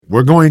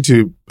we're going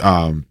to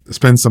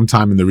spend some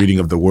time in the reading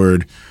of the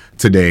Word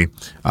today.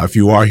 If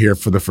you are here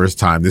for the first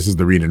time, this is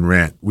the Read and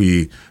Rant.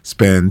 We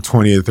spend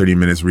 20 to 30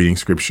 minutes reading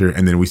Scripture,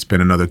 and then we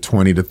spend another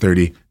 20 to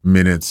 30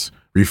 minutes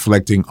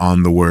reflecting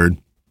on the Word.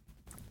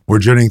 We're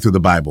journeying through the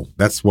Bible.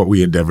 That's what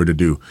we endeavor to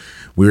do.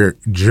 We're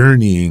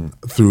journeying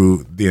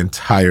through the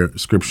entire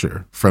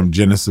Scripture from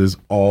Genesis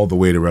all the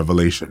way to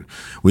Revelation.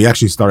 We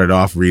actually started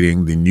off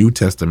reading the New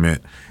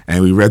Testament,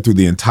 and we read through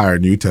the entire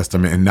New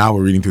Testament, and now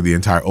we're reading through the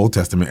entire Old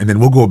Testament, and then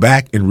we'll go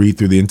back and read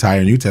through the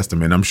entire New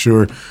Testament. I'm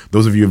sure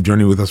those of you who have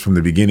journeyed with us from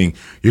the beginning,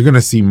 you're going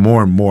to see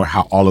more and more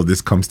how all of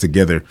this comes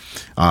together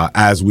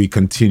as we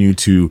continue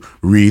to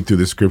read through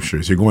the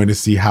Scriptures. You're going to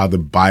see how the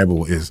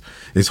Bible is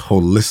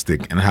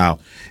holistic and how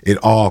it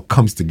all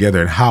comes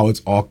together and how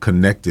it's all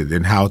connected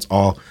and how it's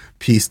all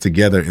pieced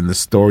together in the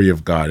story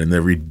of God and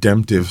the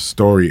redemptive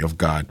story of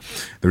God,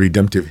 the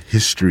redemptive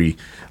history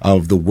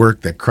of the work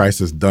that Christ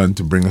has done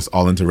to bring us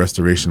all into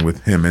restoration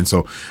with him. And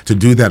so to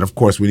do that, of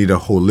course, we need a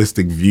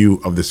holistic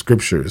view of the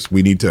Scriptures.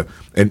 We need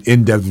an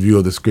in-depth view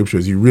of the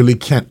Scriptures. You really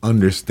can't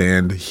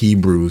understand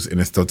Hebrews in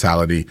its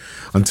totality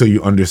until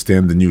you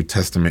understand the New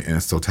Testament in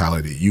its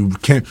totality. You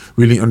can't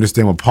really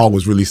understand what Paul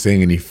was really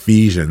saying in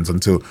Ephesians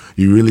until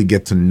you really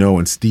get to know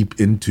and steep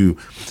into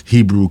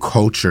Hebrew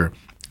culture,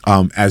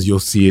 as you'll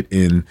see it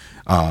in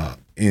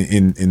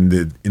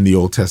the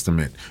Old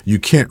Testament. You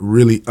can't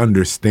really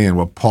understand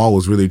what Paul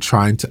was really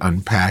trying to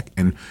unpack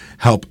and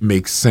help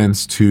make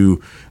sense to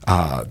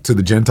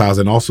the Gentiles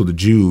and also the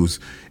Jews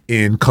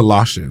in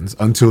Colossians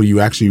until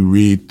you actually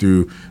read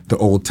through the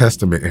Old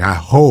Testament. And I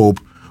hope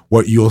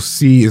what you'll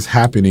see is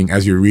happening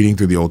as you're reading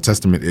through the Old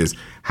Testament is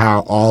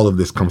how all of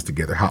this comes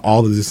together, how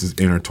all of this is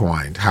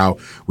intertwined, how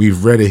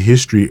we've read a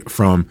history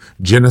from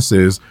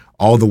Genesis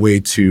all the way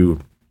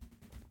to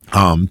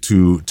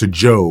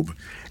Job.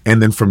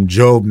 And then from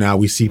Job, now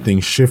we see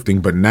things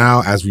shifting. But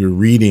now as we're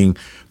reading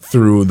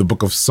through the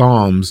book of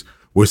Psalms,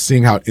 we're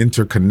seeing how it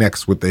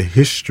interconnects with the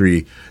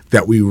history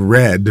that we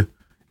read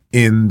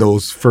in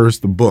those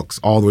first books,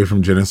 all the way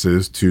from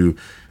Genesis to,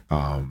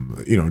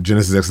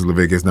 Genesis, Exodus,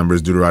 Leviticus,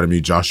 Numbers, Deuteronomy,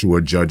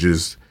 Joshua,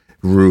 Judges,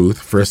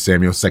 Ruth, 1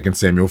 Samuel, 2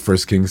 Samuel, 1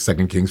 Kings,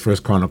 2 Kings, 1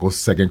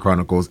 Chronicles, 2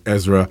 Chronicles,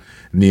 Ezra,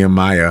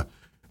 Nehemiah,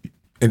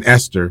 and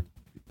Esther.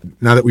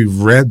 Now that we've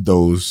read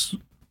those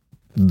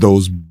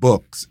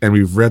books and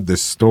we've read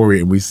this story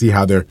and we see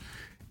how they're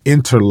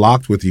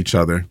interlocked with each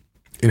other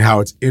and how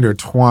it's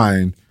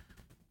intertwined.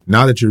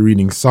 Now that you're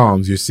reading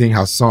Psalms, you're seeing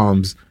how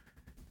Psalms,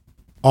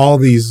 all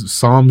these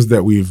Psalms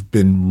that we've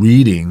been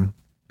reading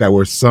that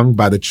were sung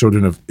by the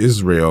children of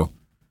Israel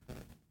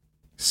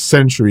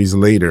centuries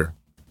later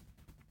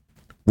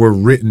were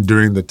written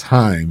during the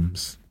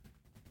times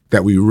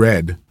that we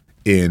read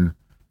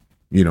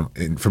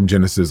from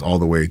Genesis all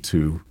the way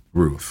to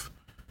Ruth.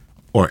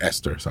 Or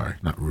Esther, sorry,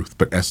 not Ruth,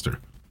 but Esther.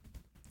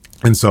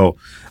 And so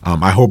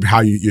I hope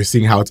how you're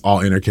seeing how it's all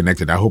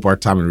interconnected. I hope our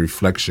time in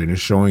reflection is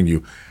showing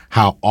you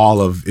how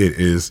all of it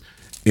is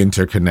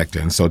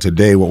interconnected. And so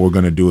today what we're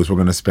going to do is we're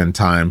going to spend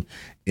time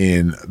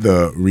in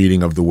the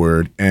reading of the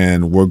Word,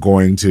 and we're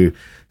going to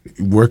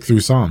work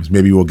through Psalms.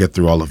 Maybe we'll get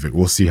through all of it.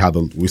 We'll see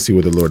we'll see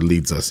where the Lord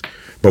leads us.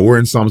 But we're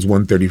in Psalms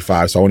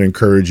 135, so I want to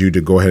encourage you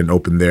to go ahead and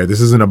open there. This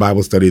isn't a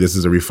Bible study. This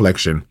is a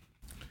reflection.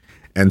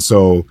 And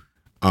so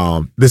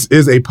this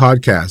is a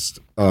podcast,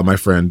 my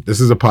friend. This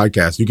is a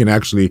podcast. You can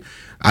actually,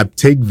 I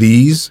take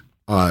these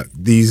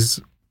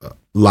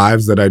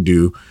lives that I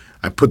do,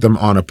 I put them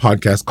on a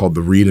podcast called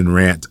the Read and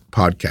Rant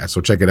podcast.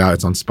 So check it out.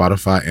 It's on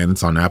Spotify and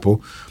it's on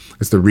Apple.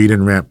 It's the Read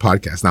and Rant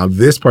podcast. Now,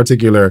 this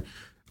particular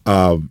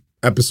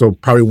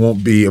episode probably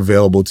won't be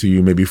available to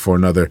you maybe for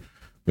another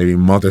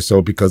month or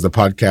so because the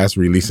podcast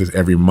releases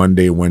every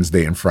Monday,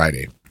 Wednesday, and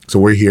Friday. So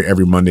we're here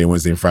every Monday,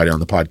 Wednesday, and Friday on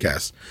the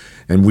podcast.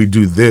 And we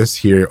do this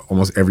here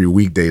almost every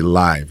weekday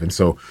live. And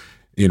so,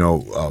 you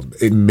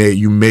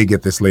may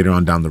get this later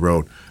on down the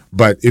road.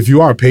 But if you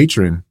are a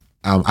patron,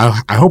 I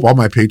hope all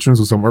my patrons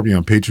who somewhere be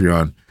on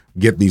Patreon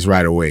get these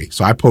right away.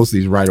 So I post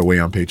these right away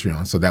on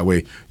Patreon. So that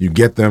way you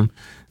get them.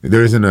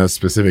 There isn't a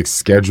specific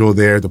schedule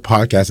there. The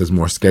podcast is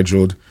more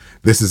scheduled.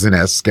 This isn't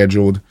as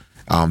scheduled.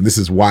 This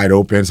is wide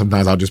open.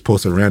 Sometimes I'll just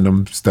post a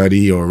random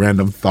study or a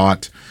random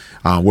thought.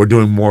 We're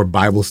doing more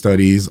Bible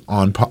studies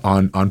on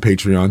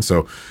Patreon.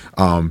 So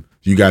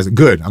you guys,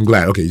 good. I'm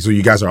glad. Okay, so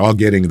you guys are all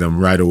getting them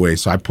right away.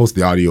 So I post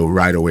the audio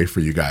right away for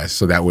you guys.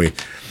 So that way,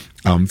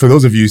 for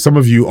those of you, some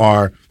of you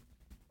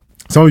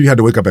had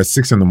to wake up at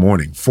 6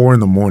 a.m, 4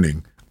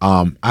 a.m.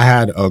 I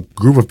had a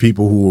group of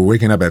people who were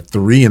waking up at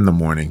 3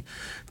 a.m.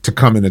 to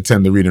come and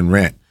attend the Read and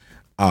Rant.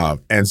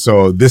 And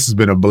so this has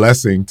been a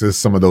blessing to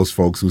some of those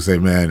folks who say,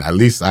 man, at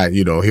least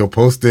he'll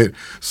post it.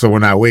 So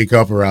when I wake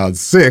up around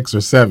 6 or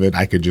 7,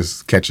 I could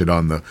just catch it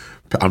on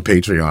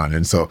Patreon.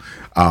 And so,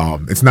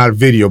 it's not a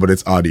video, but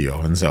it's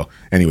audio. And so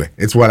anyway,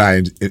 it's what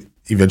I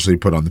eventually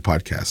put on the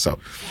podcast. So,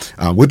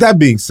 with that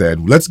being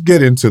said, let's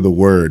get into the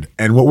Word.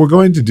 And what we're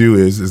going to do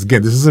is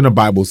again, this isn't a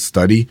Bible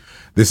study.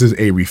 This is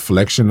a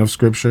reflection of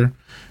Scripture.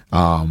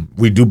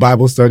 We do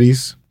Bible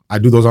studies. I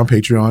do those on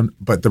Patreon,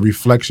 but the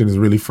reflection is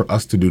really for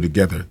us to do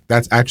together.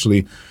 That's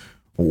actually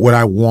what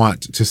I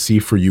want to see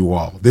for you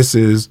all. This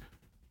is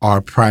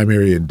our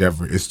primary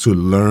endeavor, is to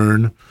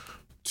learn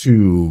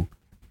to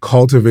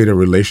cultivate a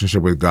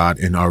relationship with God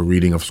in our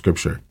reading of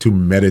Scripture, to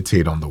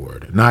meditate on the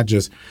Word, not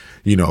just,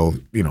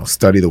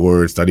 study the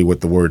Word, study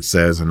what the Word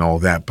says and all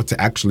that, but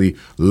to actually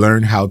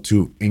learn how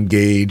to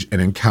engage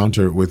and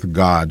encounter with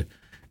God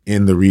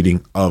in the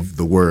reading of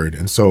the Word.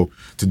 And so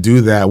to do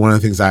that, one of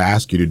the things I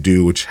ask you to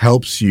do, which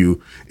helps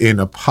you in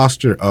a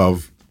posture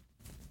of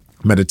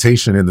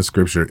meditation in the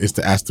Scripture, is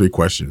to ask 3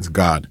 questions.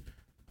 God,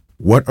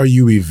 what are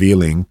you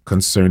revealing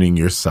concerning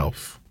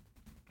yourself?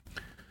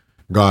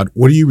 God,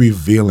 what are you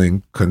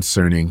revealing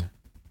concerning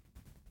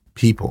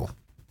people?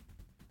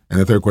 And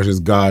the third question is,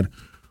 God,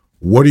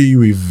 what are you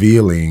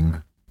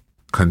revealing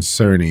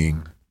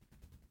concerning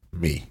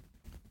me?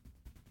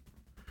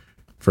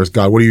 First,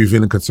 God, what are you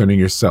revealing concerning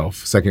yourself?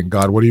 Second,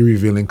 God, what are you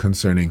revealing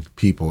concerning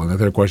people? And the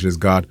third question is,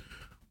 God,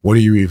 what are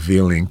you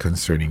revealing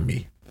concerning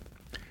me?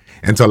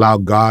 And to allow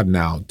God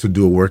now to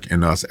do a work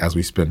in us as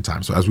we spend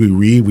time. So as we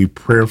read, we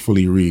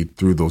prayerfully read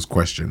through those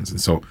questions. And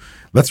so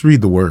let's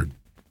read the Word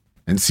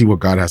and see what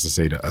God has to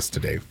say to us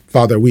today.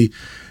 Father, we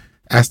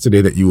ask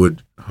today that you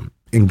would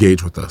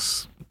engage with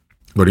us.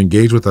 Lord,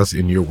 engage with us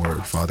in your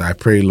Word. Father, I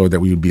pray, Lord, that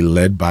we would be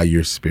led by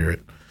your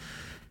Spirit.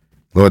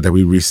 Lord, that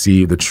we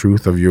receive the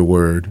truth of your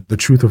Word, the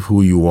truth of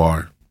who you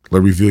are.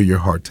 Lord, reveal your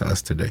heart to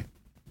us today.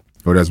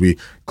 Lord, as we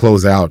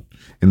close out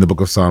in the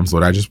book of Psalms,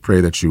 Lord, I just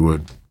pray that you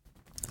would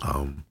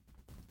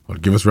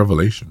Lord, give us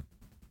revelation,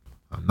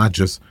 not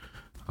just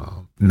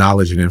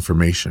knowledge and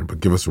information, but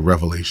give us a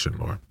revelation,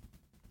 Lord,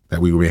 that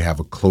we may have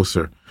a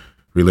closer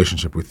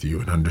relationship with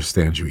you and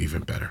understand you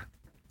even better.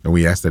 And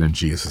we ask that in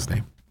Jesus'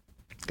 name.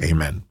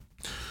 Amen.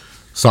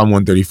 Psalm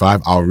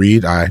 135, I'll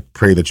read. I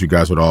pray that you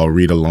guys would all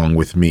read along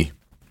with me.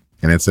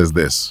 And it says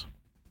this: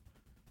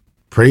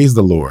 Praise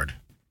the Lord.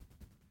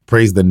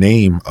 Praise the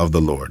name of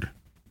the Lord.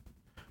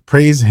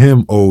 Praise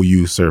him, O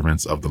you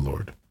servants of the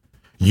Lord.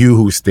 You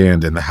who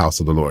stand in the house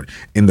of the Lord,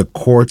 in the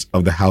courts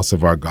of the house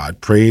of our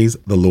God. Praise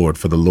the Lord,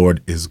 for the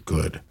Lord is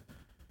good.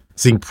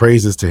 Sing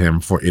praises to him,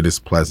 for it is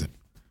pleasant.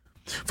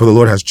 For the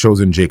Lord has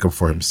chosen Jacob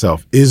for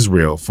himself,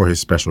 Israel for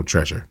his special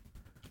treasure.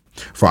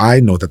 For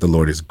I know that the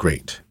Lord is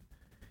great,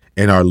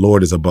 and our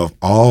Lord is above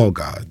all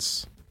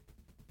gods.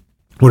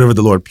 Whatever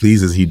the Lord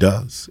pleases, he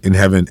does, in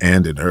heaven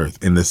and in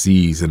earth, in the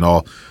seas and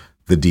all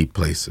the deep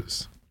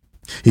places.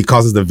 He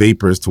causes the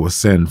vapors to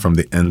ascend from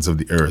the ends of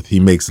the earth. He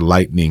makes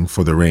lightning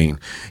for the rain.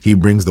 He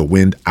brings the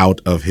wind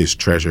out of his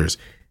treasures.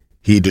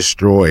 He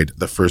destroyed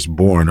the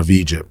firstborn of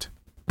Egypt,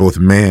 both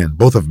of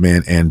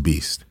man and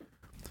beast.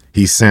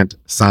 He sent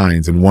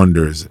signs and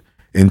wonders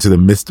into the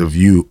midst of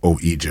you, O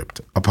Egypt,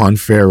 upon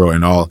Pharaoh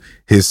and all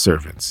his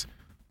servants.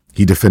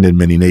 He defended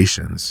many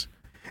nations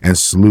and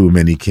slew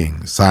many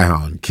kings: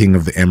 Sihon, king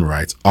of the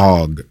Amorites,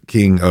 Og,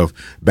 king of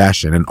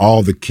Bashan, and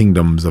all the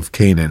kingdoms of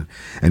Canaan,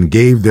 and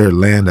gave their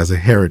land as a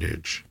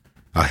heritage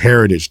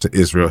to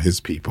Israel,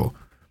 his people.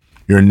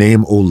 Your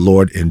name, O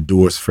Lord,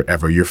 endures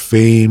forever. Your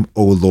fame,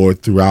 O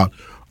Lord, throughout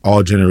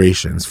all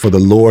generations. For the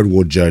Lord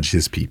will judge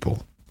his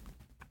people,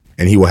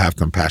 and he will have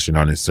compassion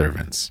on his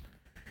servants.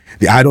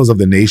 The idols of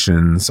the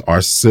nations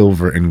are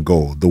silver and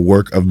gold, the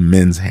work of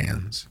men's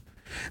hands.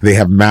 They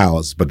have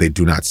mouths, but they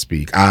do not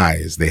speak.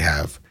 Eyes they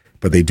have,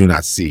 but they do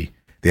not see.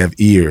 They have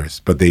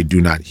ears, but they do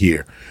not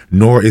hear.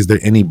 Nor is there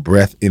any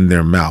breath in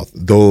their mouth.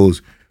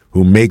 Those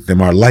who make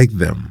them are like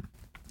them.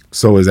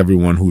 So is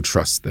everyone who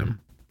trusts them.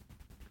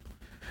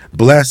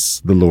 Bless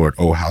the Lord,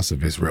 O house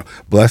of Israel.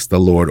 Bless the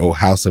Lord, O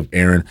house of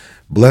Aaron.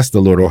 Bless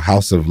the Lord, O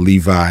house of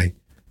Levi.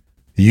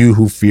 You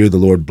who fear the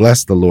Lord,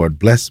 bless the Lord.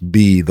 Blessed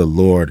be the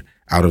Lord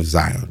out of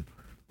Zion,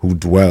 who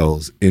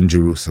dwells in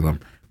Jerusalem.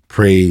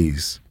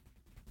 Praise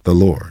the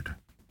Lord.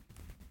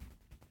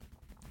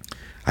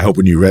 I hope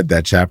when you read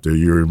that chapter,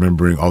 you're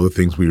remembering all the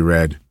things we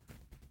read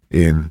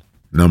in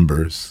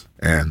Numbers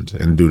and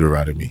in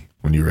Deuteronomy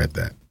when you read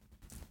that.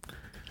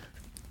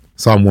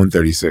 Psalm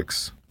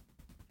 136.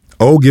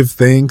 Oh, give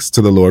thanks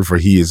to the Lord, for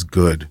he is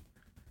good,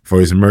 for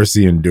his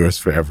mercy endures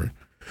forever.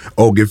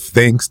 Oh, give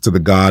thanks to the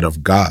God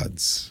of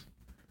gods,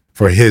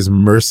 for his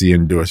mercy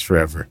endures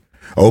forever.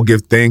 Oh,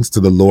 give thanks to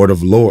the Lord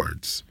of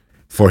lords,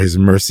 for his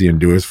mercy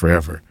endures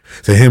forever.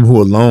 To him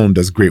who alone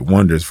does great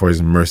wonders, for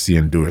his mercy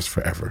endures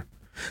forever.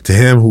 To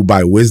him who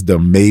by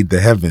wisdom made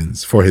the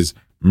heavens, for his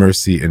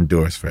mercy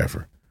endures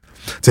forever.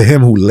 To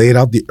him who laid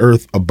out the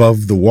earth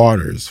above the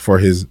waters, for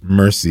his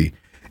mercy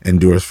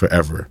endures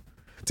forever.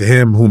 To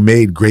him who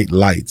made great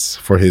lights,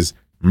 for his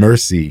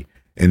mercy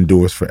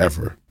endures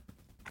forever.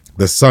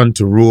 The sun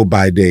to rule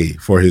by day,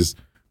 for his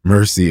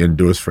mercy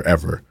endures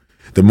forever.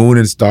 The moon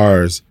and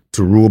stars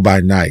to rule by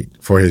night,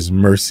 for his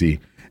mercy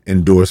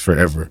endures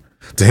forever.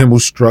 To him who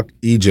struck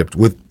Egypt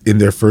in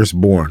their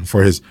firstborn,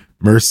 for his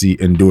mercy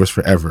endures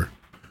forever.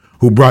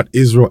 Who brought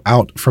Israel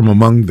out from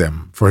among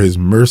them, for his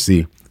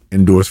mercy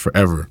endures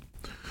forever.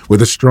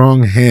 With a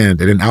strong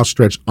hand and an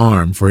outstretched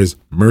arm, for his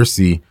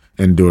mercy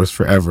endures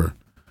forever.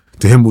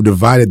 To him who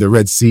divided the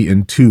Red Sea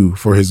in two,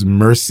 for his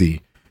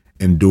mercy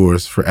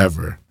endures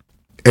forever.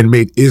 And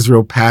made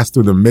Israel pass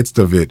through the midst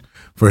of it,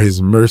 for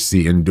his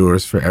mercy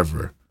endures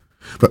forever.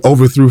 But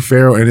overthrew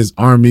Pharaoh and his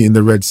army in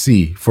the Red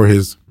Sea, for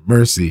his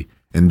mercy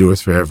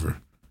endures forever.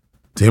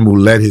 To him who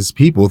led his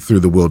people through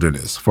the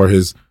wilderness, for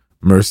his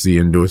mercy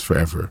endures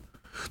forever.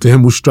 To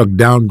him who struck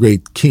down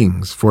great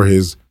kings, for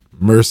his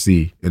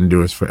mercy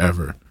endures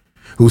forever.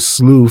 Who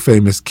slew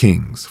famous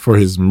kings, for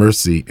his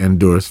mercy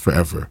endures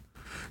forever.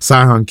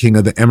 Sihon, king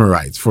of the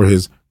Amorites, for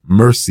his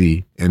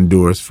mercy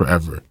endures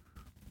forever.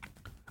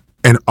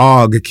 And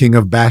Og, king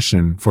of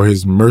Bashan, for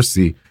his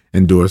mercy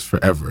endures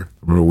forever.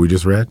 Remember what we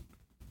just read?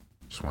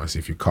 Just want to see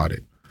if you caught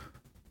it.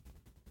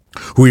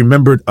 Who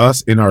remembered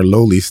us in our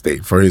lowly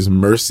state, for his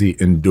mercy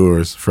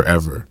endures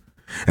forever.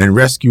 And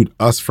rescued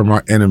us from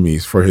our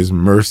enemies, for his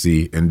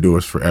mercy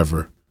endures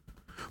forever.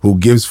 Who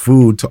gives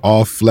food to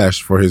all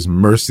flesh, for his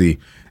mercy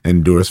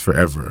endures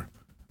forever.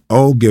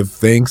 Oh, give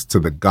thanks to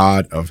the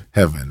God of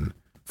heaven,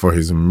 for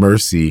his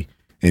mercy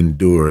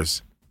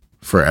endures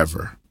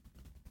forever.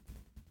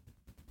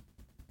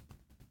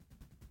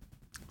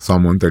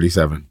 Psalm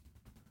 137.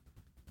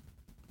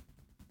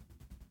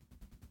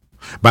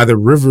 By the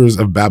rivers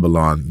of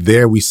Babylon,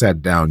 there we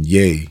sat down,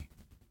 yea,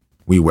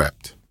 we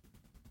wept.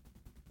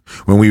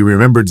 When we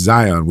remembered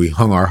Zion, we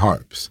hung our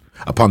harps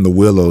upon the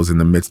willows in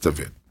the midst of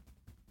it.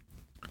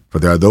 For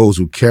there are those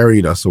who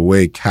carried us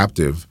away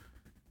captive,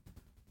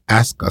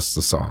 ask us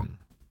the song,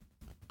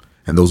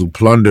 and those who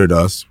plundered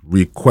us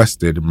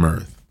requested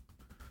mirth,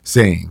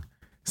 saying,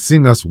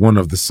 sing us one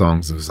of the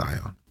songs of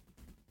Zion.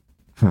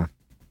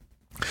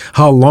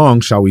 How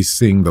long shall we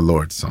sing the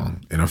Lord's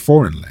song in a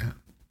foreign land?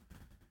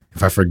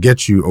 If I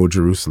forget you, O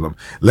Jerusalem,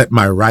 let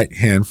my right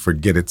hand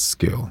forget its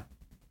skill.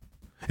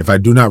 If I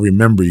do not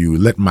remember you,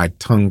 let my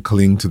tongue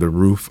cling to the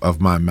roof of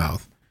my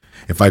mouth.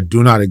 If I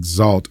do not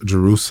exalt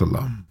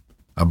Jerusalem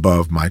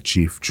above my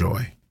chief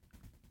joy.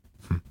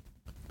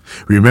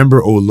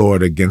 Remember, O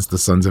Lord, against the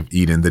sons of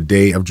Eden, the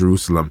day of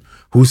Jerusalem,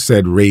 who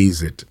said,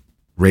 raise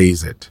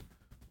it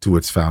to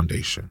its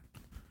foundation.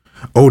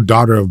 O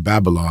daughter of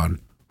Babylon,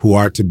 who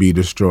are to be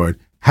destroyed,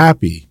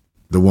 happy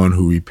the one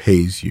who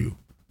repays you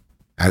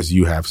as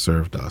you have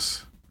served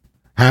us.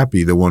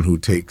 Happy the one who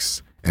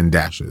takes and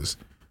dashes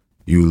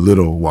you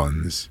little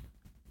ones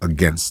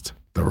against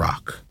the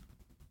rock.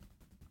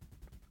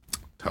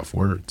 Tough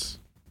words.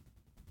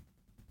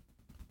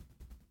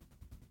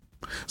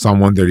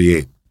 Psalm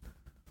 138.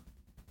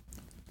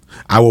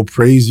 I will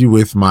praise you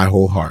with my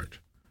whole heart.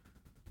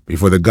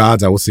 Before the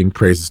gods, I will sing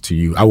praises to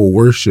you. I will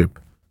worship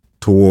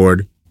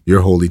toward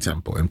your holy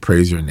temple and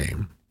praise your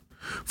name.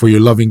 For your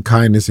loving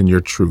kindness and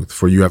your truth,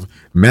 for you have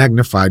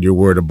magnified your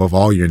word above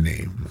all your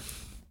name.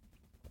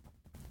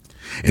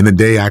 In the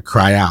day I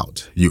cry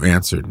out, you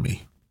answered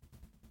me,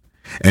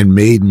 and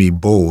made me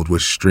bold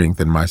with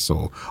strength in my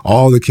soul.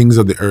 All the kings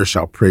of the earth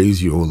shall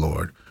praise you, O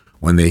Lord,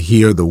 when they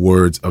hear the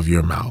words of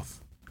your mouth.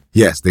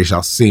 Yes, they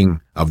shall sing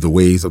of the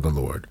ways of the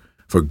Lord,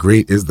 for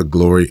great is the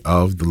glory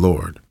of the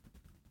Lord.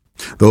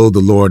 Though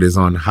the Lord is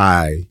on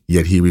high,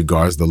 yet he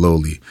regards the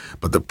lowly,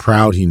 but the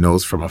proud he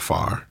knows from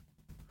afar.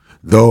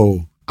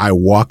 Though I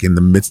walk in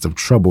the midst of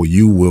trouble,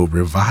 you will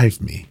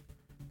revive me.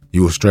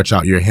 You will stretch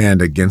out your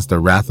hand against the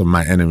wrath of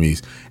my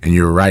enemies, and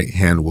your right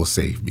hand will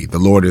save me. The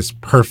Lord is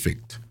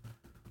perfect,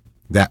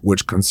 that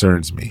which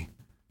concerns me.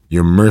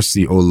 Your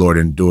mercy, O Lord,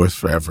 endures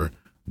forever.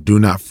 Do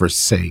not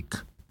forsake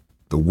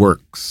the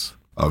works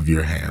of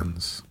your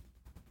hands.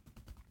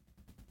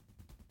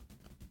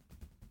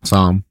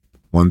 Psalm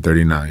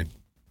 139.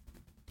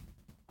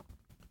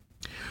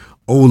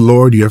 O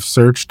Lord, you have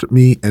searched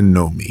me and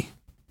know me.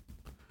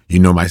 You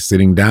know my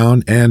sitting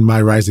down and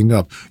my rising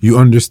up. You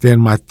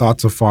understand my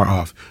thoughts afar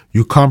off.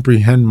 You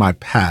comprehend my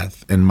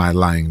path and my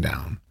lying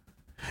down,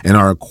 and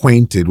are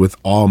acquainted with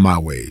all my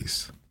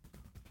ways.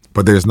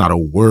 But there is not a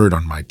word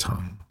on my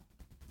tongue.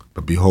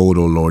 But behold,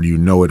 O Lord, you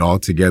know it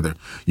altogether.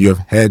 You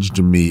have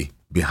hedged me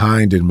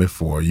behind and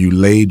before. You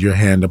laid your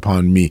hand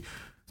upon me.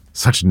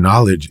 Such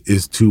knowledge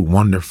is too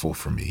wonderful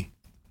for me.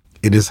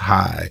 It is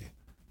high.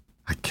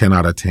 I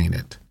cannot attain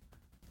it.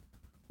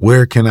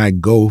 Where can I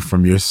go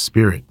from your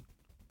spirit?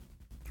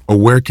 Or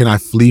where can I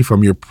flee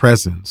from your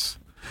presence?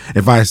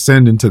 If I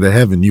ascend into the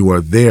heaven, you are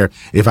there.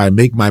 If I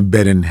make my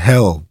bed in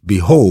hell,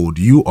 behold,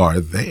 you are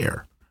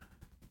there.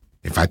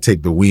 If I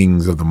take the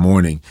wings of the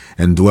morning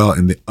and dwell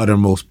in the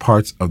uttermost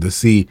parts of the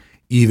sea,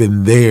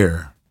 even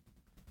there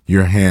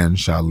your hand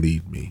shall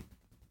lead me,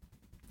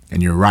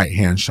 and your right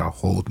hand shall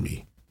hold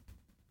me.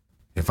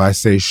 If I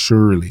say,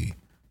 surely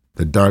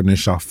the darkness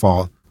shall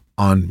fall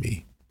on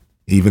me,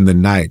 even the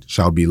night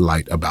shall be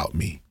light about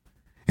me.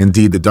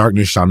 Indeed, the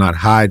darkness shall not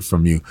hide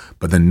from you,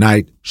 but the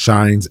night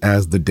shines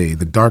as the day.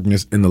 The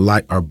darkness and the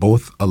light are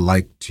both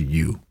alike to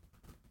you.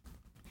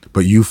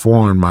 But you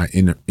formed my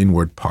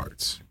inward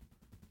parts.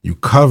 You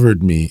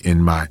covered me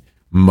in my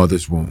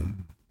mother's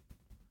womb.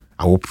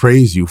 I will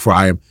praise you, for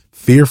I am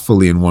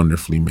fearfully and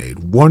wonderfully made.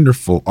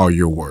 Wonderful are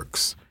your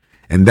works,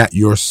 and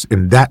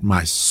that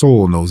my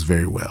soul knows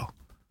very well.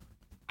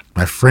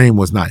 My frame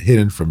was not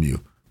hidden from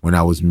you when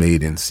I was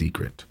made in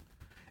secret,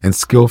 and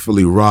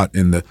skillfully wrought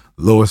in the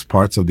lowest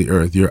parts of the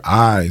earth. Your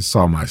eyes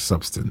saw my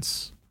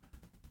substance,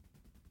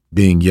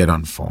 being yet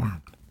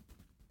unformed,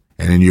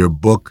 and in your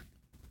book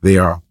they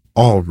are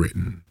all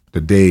written, the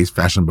days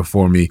fashioned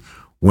before me,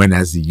 when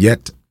as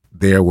yet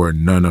there were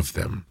none of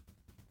them.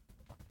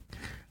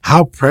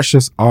 How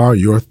precious are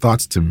your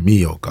thoughts to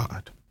me, O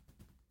God!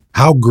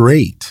 How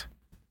great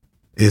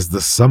is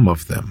the sum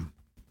of them!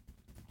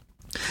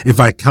 If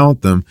I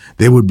count them,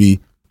 they would be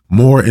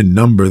more in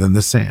number than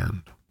the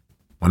sand.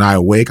 When I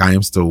awake, I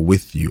am still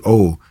with you.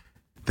 Oh,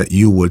 that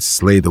you would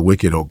slay the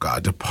wicked, O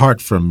God.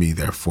 Depart from me,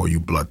 therefore, you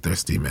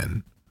bloodthirsty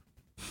men.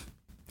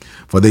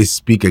 For they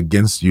speak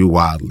against you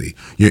wildly.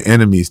 Your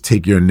enemies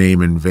take your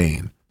name in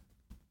vain.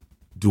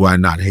 Do I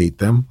not hate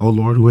them, O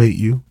Lord, who hate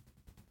you?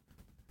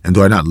 And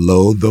do I not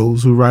loathe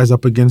those who rise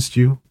up against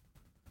you?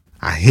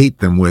 I hate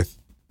them with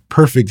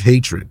perfect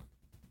hatred.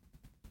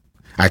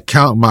 I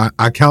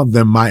count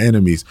them my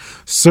enemies.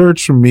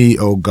 Search me,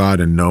 O God,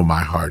 and know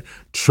my heart.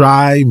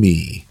 Try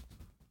me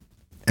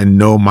and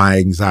know my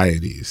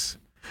anxieties,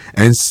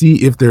 and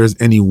see if there is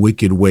any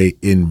wicked way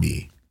in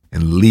me,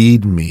 and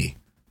lead me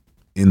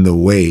in the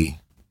way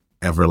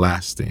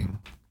everlasting.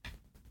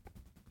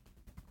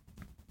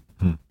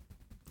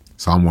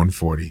 Psalm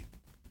 140.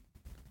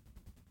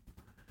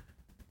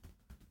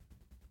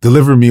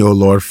 Deliver me, O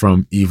Lord,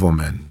 from evil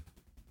men.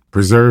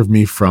 Preserve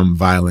me from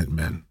violent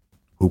men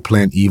who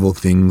plant evil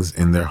things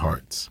in their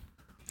hearts.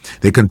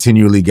 They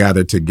continually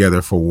gather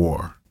together for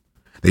war.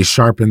 They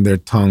sharpen their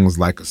tongues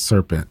like a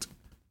serpent.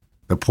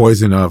 The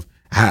poison of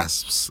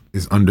asps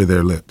is under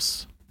their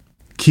lips.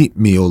 Keep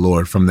me, O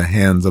Lord, from the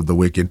hands of the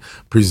wicked.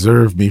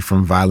 Preserve me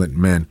from violent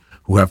men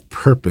who have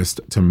purposed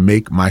to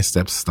make my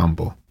steps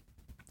stumble.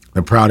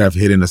 The proud have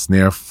hidden a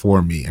snare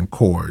for me and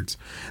cords.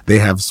 They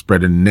have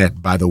spread a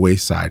net by the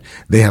wayside.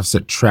 They have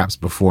set traps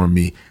before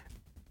me.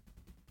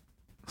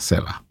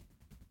 Selah.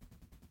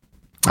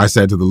 I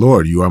said to the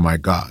Lord, you are my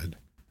God.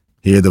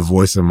 Hear the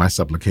voice of my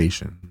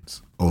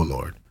supplications, O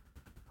Lord.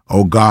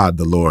 O God,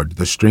 the Lord,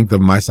 the strength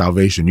of my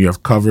salvation, you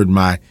have covered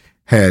my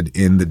head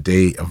in the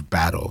day of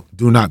battle.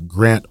 Do not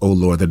grant, O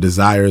Lord, the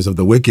desires of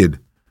the wicked.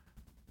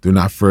 Do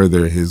not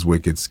further his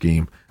wicked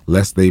scheme,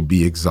 lest they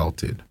be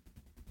exalted.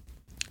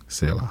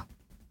 Selah.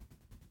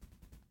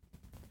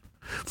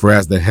 For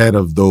as the head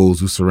of those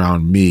who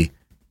surround me,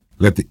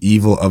 let the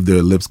evil of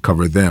their lips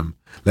cover them.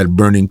 Let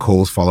burning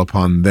coals fall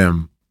upon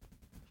them.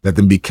 Let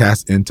them be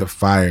cast into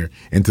fire,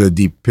 into the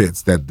deep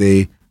pits, that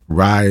they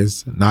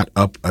rise not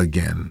up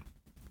again.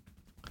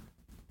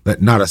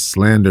 Let not a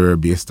slanderer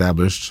be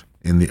established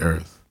in the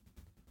earth.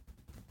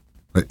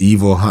 Let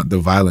evil hunt the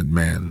violent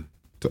man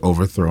to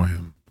overthrow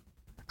him.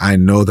 I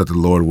know that the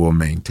Lord will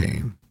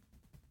maintain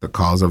the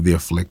cause of the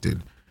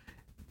afflicted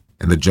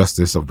and the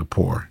justice of the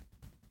poor.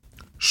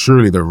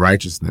 Surely the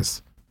righteous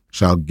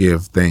shall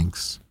give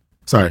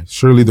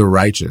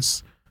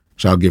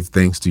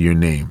thanks to your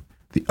name.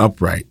 The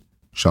upright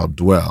shall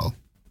dwell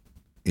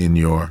in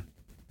your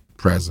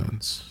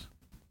presence.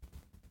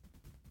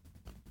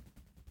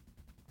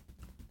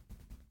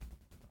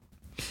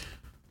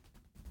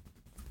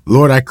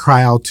 Lord, I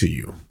cry out to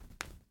you.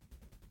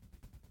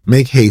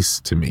 Make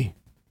haste to me.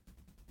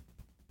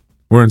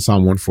 We're in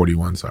Psalm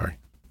 141, sorry.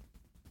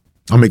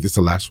 I'll make this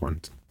the last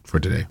one for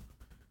today.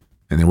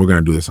 And then we're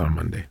going to do this on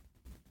Monday.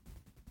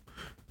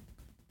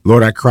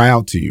 Lord, I cry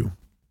out to you.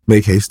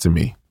 Make haste to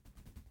me.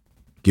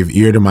 Give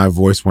ear to my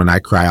voice when I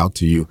cry out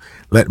to you.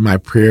 Let my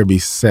prayer be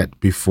set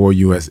before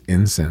you as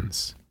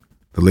incense,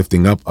 the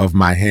lifting up of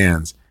my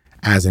hands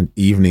as an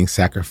evening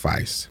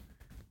sacrifice.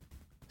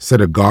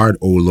 Set a guard,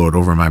 O Lord,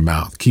 over my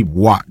mouth. Keep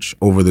watch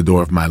over the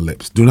door of my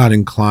lips. Do not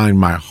incline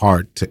my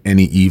heart to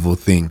any evil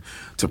thing,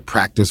 to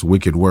practice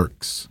wicked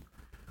works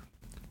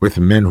with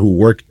men who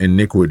work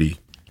iniquity,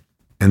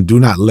 and do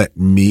not let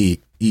me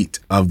eat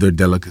of their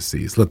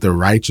delicacies. Let the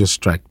righteous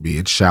strike me.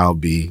 It shall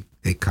be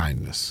a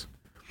kindness.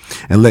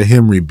 And let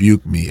him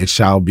rebuke me. It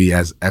shall be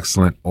as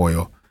excellent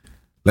oil.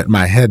 Let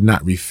my head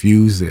not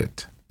refuse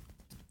it.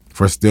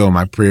 For still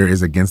my prayer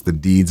is against the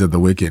deeds of the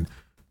wicked.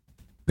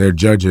 Their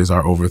judges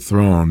are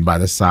overthrown by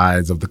the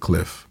sides of the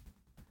cliff.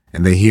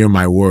 And they hear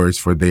my words,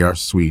 for they are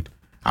sweet.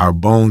 Our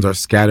bones are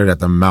scattered at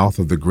the mouth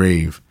of the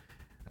grave,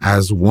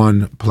 as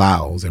one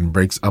plows and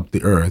breaks up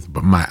the earth.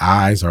 But my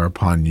eyes are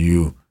upon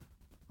you,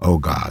 O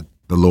God,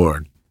 the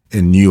Lord.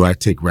 In you I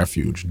take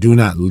refuge. Do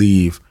not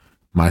leave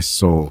my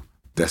soul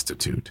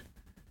destitute.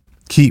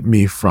 Keep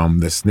me from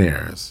the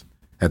snares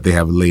that they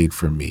have laid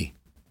for me,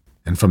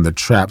 and from the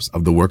traps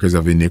of the workers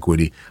of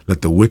iniquity.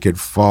 Let the wicked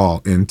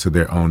fall into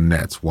their own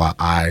nets, while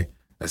I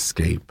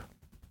escape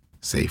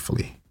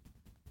safely.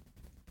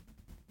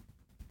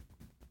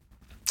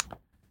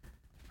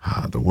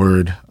 The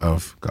word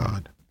of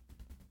God.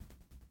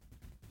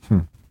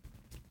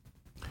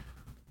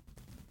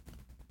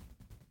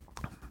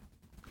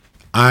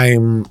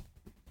 I'm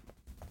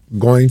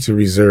going to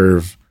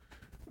reserve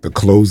the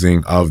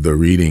closing of the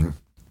reading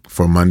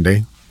for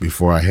Monday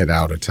before I head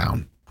out of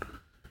town.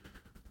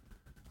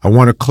 I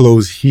want to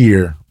close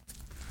here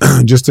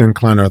just to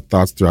incline our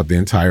thoughts throughout the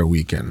entire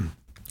weekend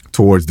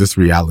towards this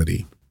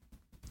reality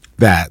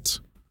that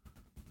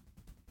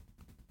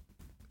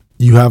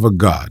you have a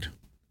God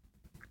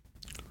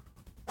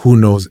who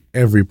knows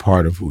every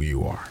part of who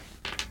you are.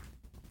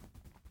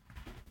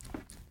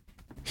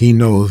 He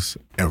knows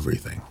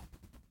everything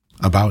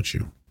about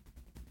you.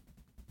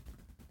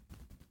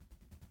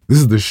 This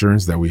is the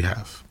assurance that we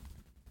have.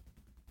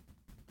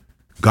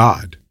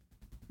 God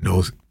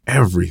knows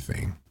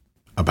everything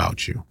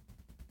about you.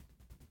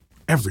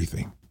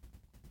 Everything.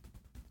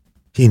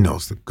 He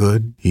knows the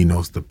good. He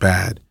knows the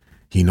bad.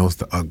 He knows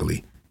the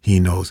ugly. He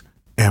knows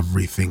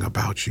everything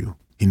about you.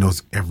 He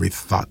knows every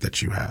thought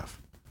that you have.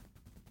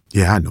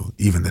 Yeah, I know.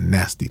 Even the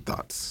nasty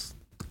thoughts,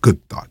 the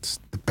good thoughts,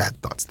 the bad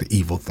thoughts, the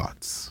evil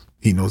thoughts.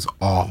 He knows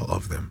all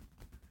of them.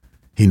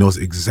 He knows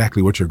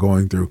exactly what you're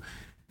going through.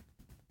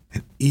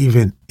 And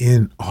even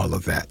in all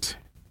of that,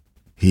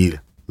 he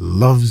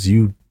loves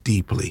you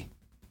deeply.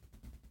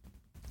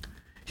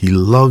 He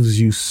loves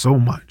you so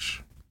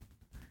much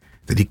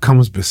that he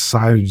comes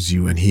beside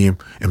you and he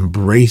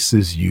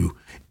embraces you,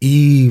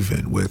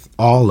 even with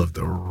all of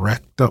the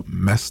wrecked up,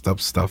 messed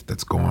up stuff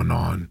that's going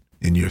on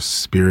in your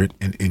spirit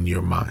and in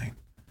your mind.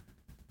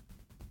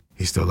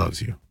 He still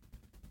loves you.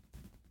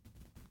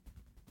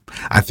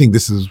 I think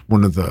this is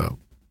one of the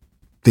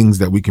things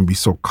that we can be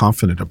so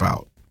confident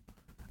about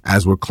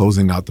as we're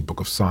closing out the book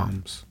of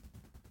Psalms,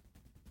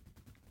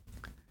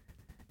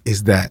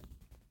 is that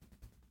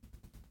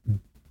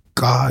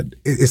God,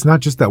 it's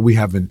not just that we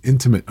have an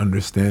intimate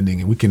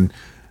understanding and we can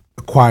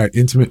acquire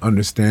intimate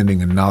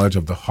understanding and knowledge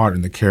of the heart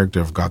and the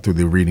character of God through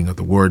the reading of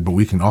the word, but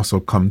we can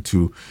also come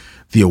to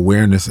the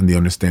awareness and the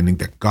understanding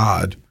that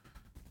God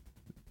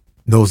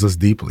knows us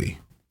deeply.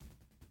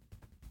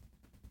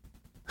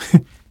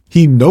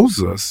 He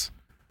knows us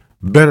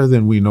better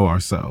than we know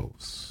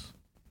ourselves.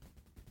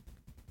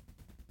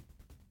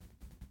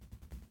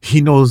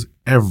 He knows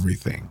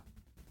everything.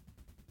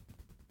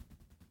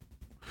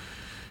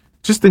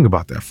 Just think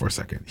about that for a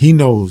second. He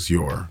knows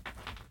your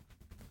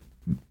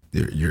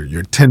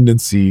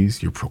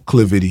tendencies, your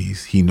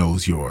proclivities. He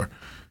knows your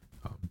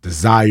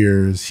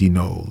desires. He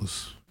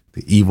knows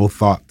the evil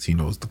thoughts. He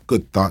knows the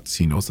good thoughts.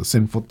 He knows the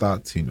sinful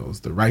thoughts. He knows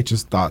the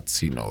righteous thoughts.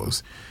 He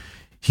knows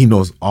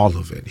all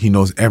of it. He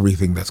knows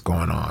everything that's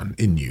going on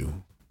in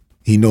you.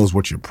 He knows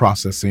what you're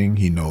processing.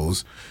 He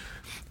knows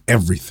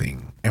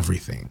everything.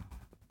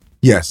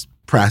 Yes,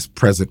 past,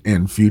 present,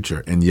 and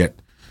future. And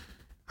yet,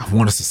 I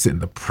want us to sit in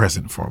the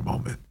present for a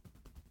moment.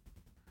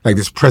 Like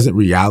this present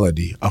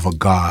reality of a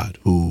God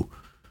who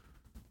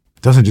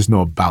doesn't just know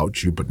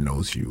about you, but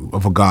knows you.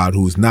 Of a God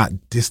who's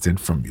not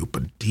distant from you,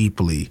 but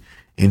deeply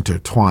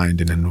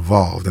intertwined and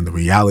involved in the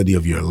reality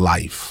of your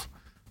life.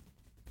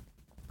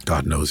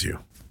 God knows you.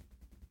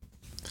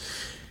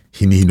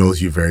 He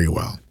knows you very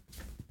well.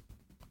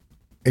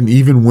 And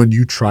even when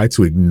you try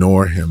to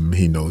ignore him,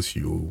 he knows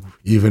you.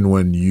 Even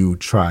when you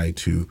try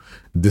to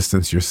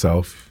distance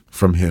yourself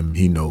from him,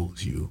 he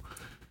knows you.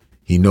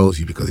 He knows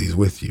you because he's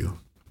with you.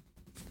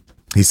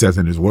 He says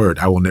in his word,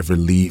 I will never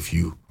leave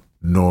you,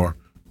 nor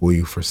will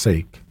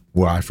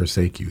I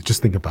forsake you.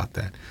 Just think about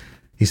that.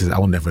 He says, I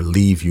will never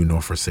leave you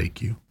nor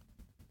forsake you.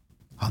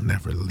 I'll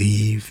never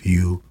leave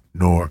you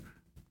nor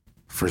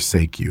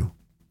forsake you.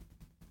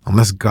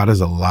 Unless God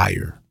is a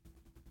liar,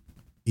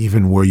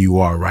 even where you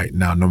are right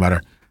now, no matter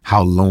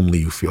how lonely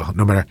you feel,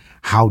 no matter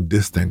how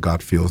distant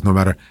God feels, no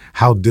matter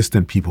how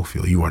distant people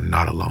feel, you are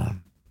not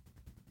alone.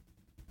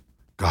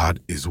 God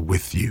is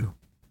with you.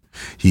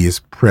 He is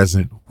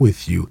present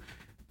with you.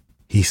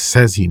 He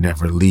says he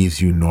never leaves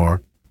you,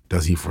 nor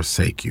does he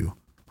forsake you,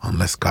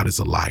 unless God is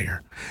a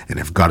liar. And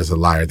if God is a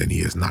liar, then he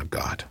is not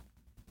God.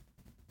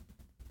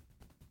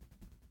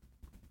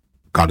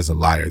 God is a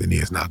liar, then he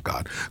is not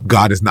God.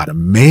 God is not a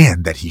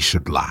man that he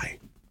should lie.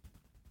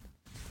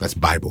 That's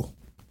Bible.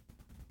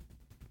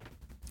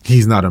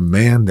 He's not a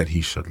man that he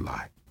should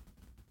lie.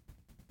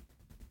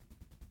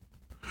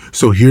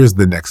 So here's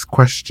the next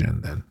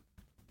question then.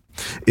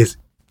 Is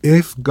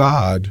if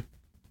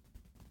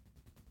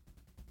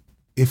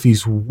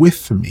he's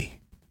with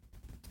me,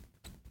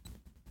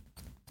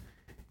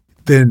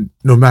 then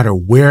no matter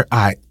where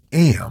I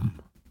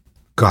am,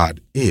 God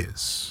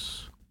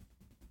is.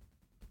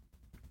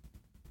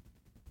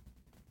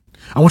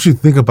 I want you to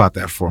think about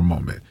that for a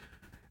moment.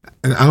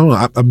 And I don't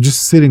know, I'm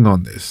just sitting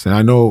on this. And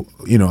I know,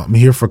 I'm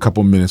here for a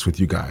couple minutes with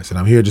you guys. And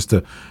I'm here just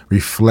to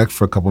reflect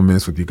for a couple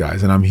minutes with you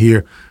guys. And I'm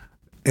here.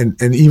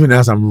 And even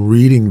as I'm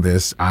reading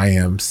this, I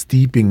am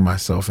steeping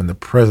myself in the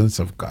presence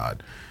of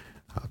God,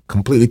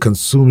 completely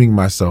consuming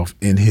myself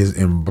in his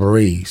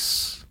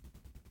embrace,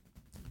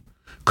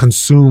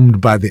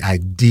 consumed by the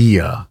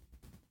idea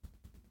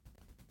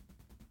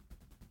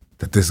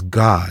that this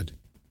God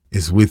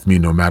is with me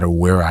no matter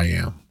where I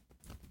am.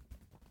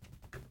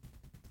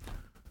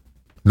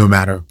 No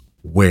matter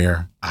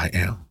where I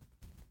am.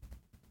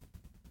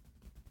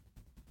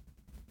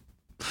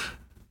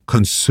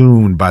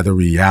 Consumed by the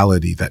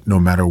reality that no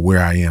matter where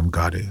I am,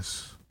 God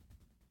is.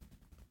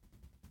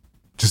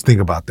 Just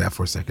think about that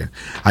for a second.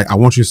 I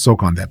want you to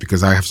soak on that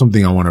because I have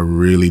something I want to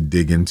really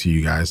dig into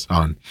you guys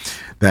on,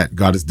 that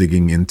God is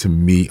digging into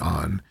me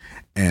on.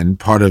 And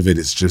part of it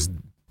is just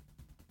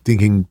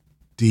thinking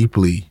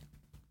deeply,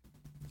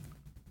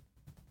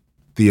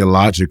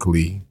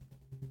 theologically,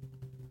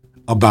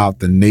 about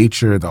the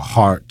nature, the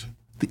heart,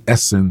 the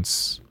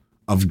essence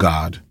of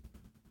God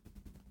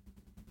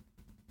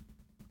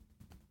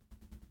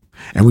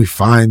And we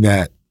find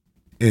that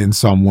in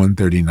Psalm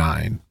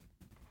 139.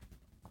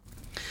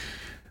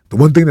 The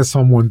one thing that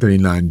Psalm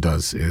 139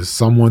 does is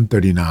Psalm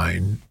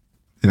 139,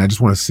 and I just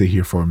want to sit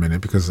here for a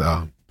minute because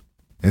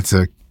it's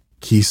a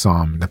key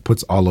psalm that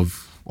puts all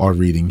of our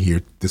reading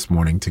here this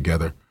morning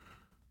together.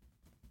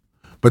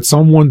 But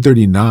Psalm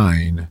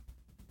 139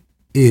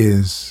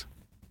 is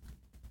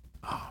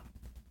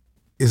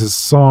a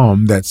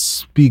psalm that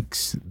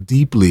speaks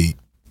deeply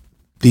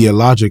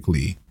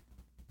theologically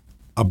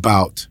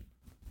about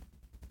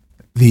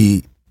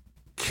the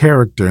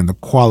character and the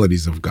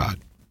qualities of God.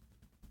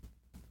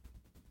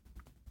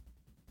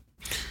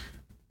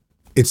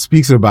 It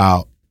speaks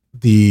about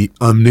the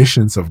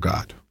omniscience of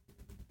God.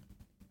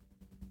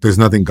 There's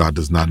nothing God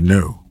does not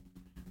know.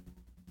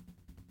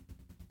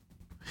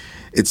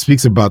 It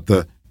speaks about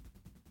the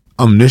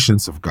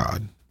omniscience of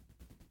God.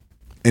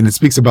 And it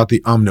speaks about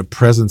the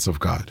omnipresence of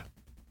God.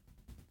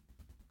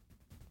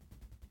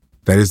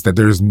 That is, that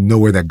there is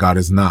nowhere that God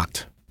is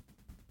not.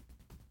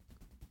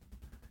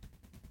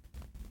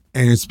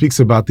 And it speaks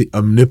about the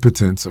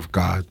omnipotence of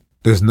God.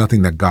 There's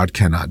nothing that God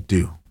cannot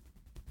do.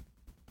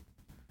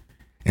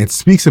 And it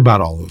speaks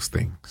about all those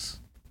things.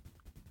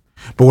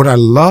 But what I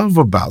love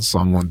about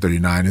Psalm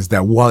 139 is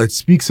that while it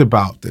speaks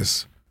about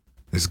this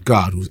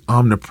God who's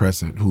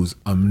omnipresent, who's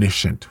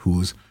omniscient,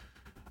 who's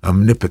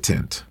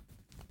omnipotent,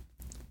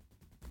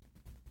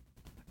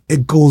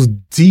 it goes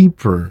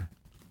deeper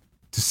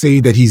to say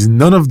that he's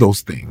none of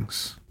those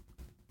things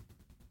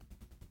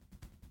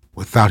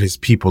without his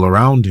people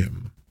around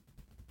him,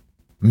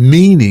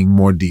 meaning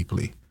more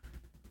deeply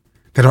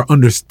that our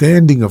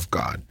understanding of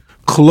God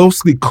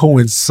closely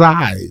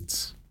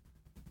coincides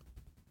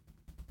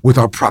with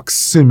our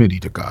proximity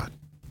to God,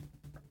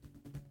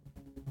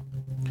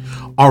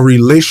 our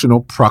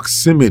relational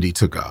proximity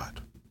to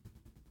God.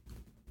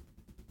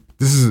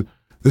 This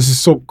is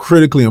so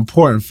critically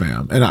important,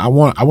 fam, and I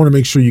want to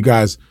make sure you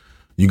guys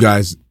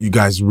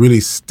really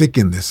stick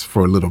in this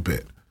for a little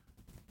bit.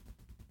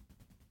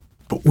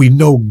 But we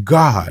know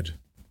God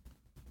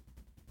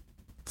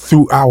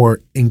through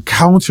our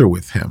encounter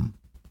with him.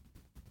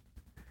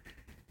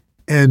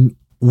 And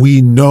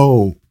we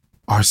know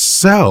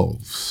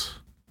ourselves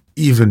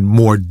even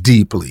more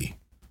deeply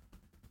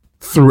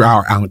through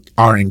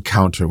our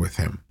encounter with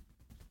him.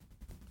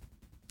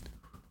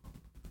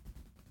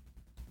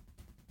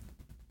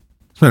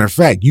 As a matter of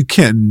fact, you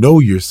can't know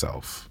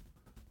yourself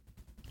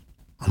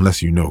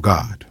unless you know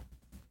God.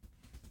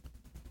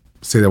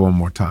 Say that one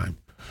more time.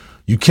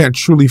 You can't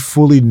truly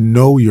fully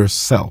know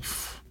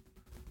yourself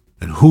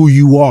and who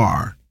you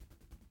are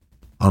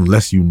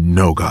unless you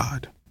know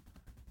God.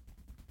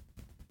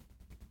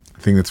 I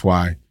think that's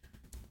why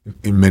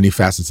in many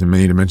facets and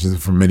many dimensions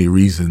and for many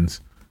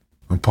reasons,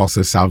 when Paul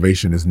says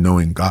salvation is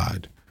knowing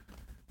God,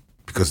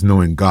 because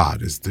knowing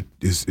God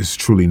is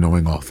truly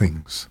knowing all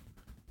things.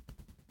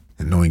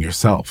 And knowing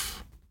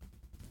yourself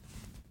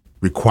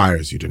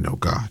requires you to know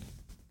God.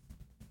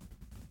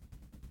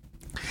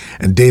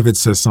 And David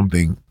says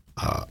something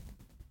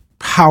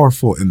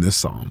powerful in this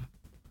psalm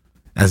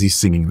as he's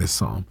singing this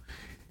psalm.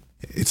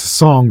 It's a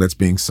song that's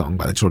being sung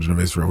by the children of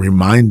Israel,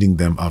 reminding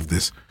them of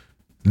this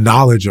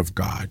knowledge of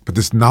God. But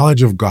this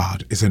knowledge of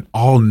God is an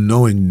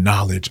all-knowing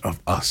knowledge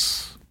of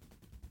us,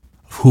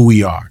 of who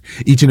we are,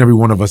 each and every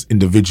one of us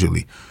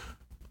individually.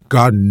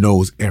 God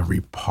knows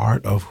every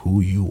part of who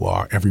you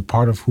are, every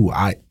part of who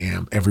I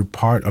am, every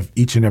part of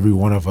each and every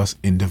one of us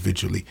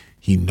individually.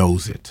 He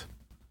knows it.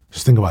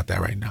 Just think about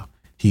that right now.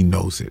 He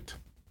knows it.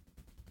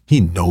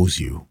 He knows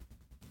you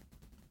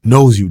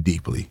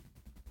deeply.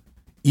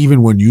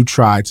 Even when you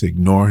try to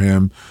ignore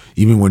him,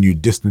 even when you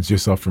distance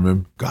yourself from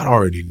him, God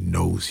already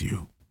knows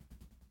you.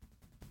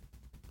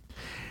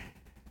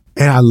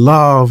 And I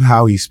love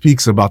how he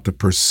speaks about the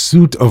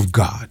pursuit of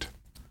God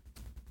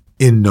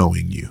in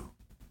knowing you.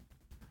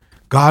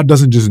 God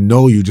doesn't just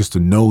know you just to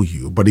know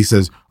you, but he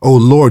says, "Oh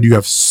Lord, you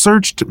have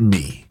searched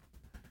me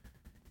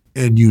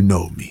and you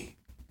know me."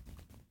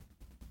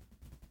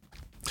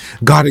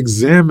 God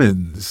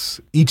examines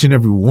each and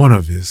every one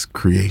of his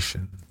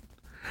creation,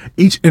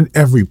 each and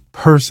every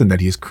person that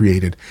he has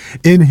created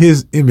in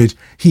his image.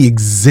 He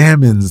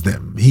examines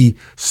them. He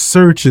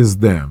searches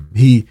them.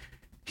 He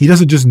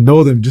doesn't just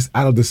know them just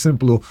out of the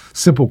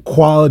simple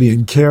quality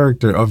and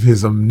character of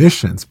his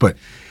omniscience, but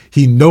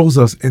he knows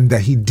us in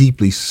that he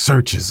deeply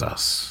searches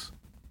us.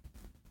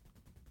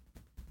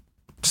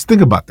 Just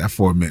think about that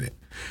for a minute.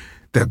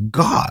 That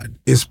God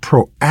is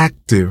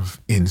proactive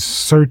in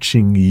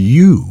searching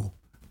you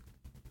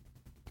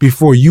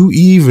before you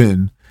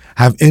even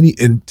have any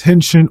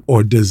intention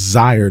or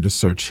desire to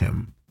search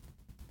him.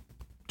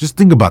 Just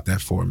think about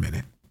that for a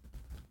minute.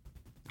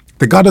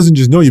 That God doesn't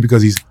just know you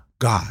because he's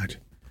God.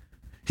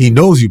 He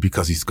knows you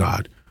because he's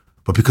God,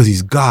 but because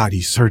he's God,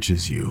 he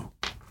searches you.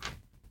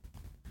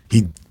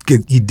 He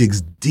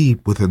digs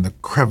deep within the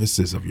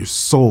crevices of your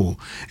soul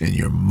and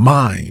your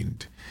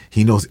mind.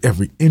 He knows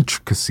every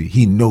intricacy.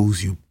 He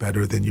knows you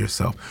better than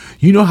yourself.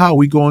 You know how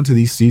we go into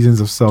these seasons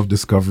of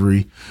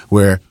self-discovery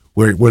where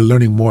we're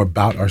learning more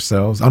about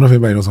ourselves? I don't know if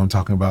anybody knows what I'm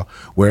talking about,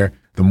 where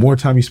The more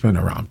time you spend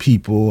around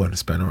people and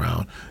spend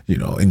around,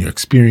 in your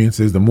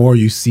experiences, the more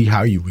you see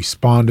how you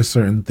respond to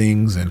certain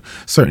things and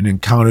certain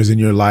encounters in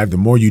your life, the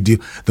more you do,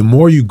 the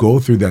more you go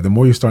through that, the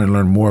more you're starting to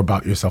learn more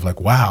about yourself.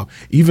 Like, wow,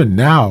 even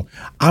now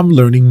I'm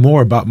learning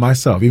more about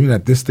myself, even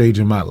at this stage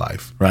in my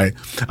life, right?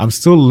 I'm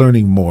still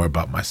learning more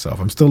about myself.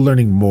 I'm still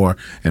learning more.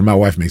 And my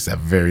wife makes that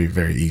very,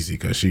 very easy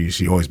because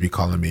she always be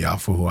calling me out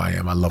for who I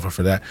am. I love her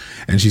for that.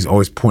 And she's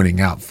always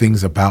pointing out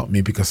things about me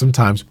because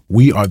sometimes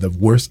we are the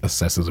worst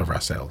assessors of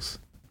ourselves.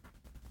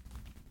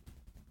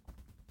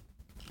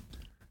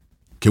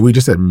 Can we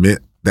just admit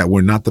that we're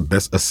not the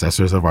best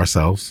assessors of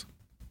ourselves?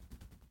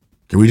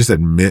 Can we just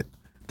admit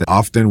that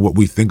often what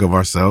we think of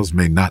ourselves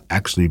may not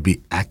actually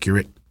be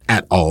accurate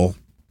at all?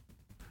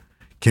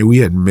 Can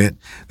we admit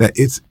that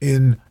it's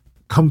in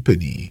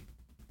company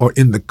or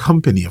in the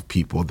company of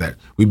people that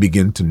we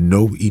begin to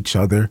know each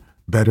other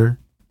better?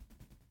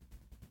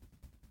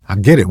 I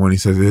get it when he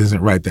says it isn't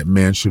right that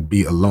man should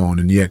be alone,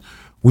 and yet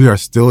we are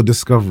still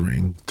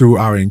discovering through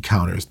our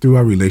encounters, through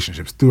our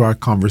relationships, through our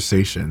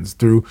conversations,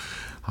 through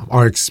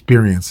our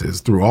experiences,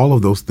 through all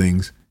of those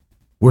things,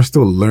 we're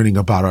still learning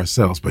about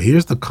ourselves. But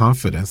here's the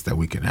confidence that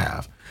we can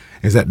have,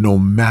 is that no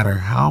matter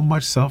how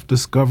much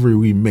self-discovery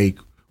we make,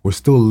 we're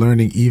still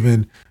learning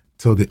even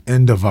till the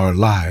end of our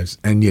lives.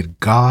 And yet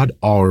God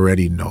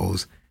already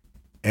knows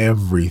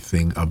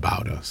everything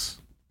about us.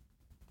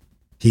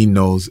 He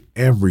knows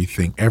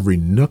everything, every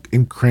nook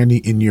and cranny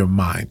in your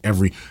mind,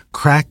 every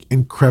crack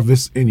and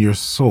crevice in your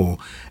soul,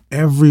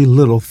 every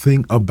little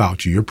thing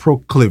about you, your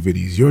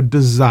proclivities, your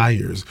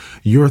desires,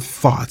 your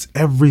thoughts,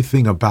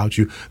 everything about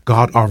you,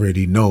 God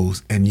already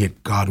knows. And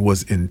yet God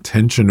was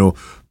intentional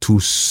to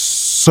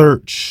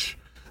search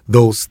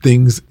those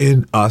things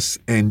in us,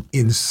 and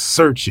in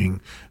searching,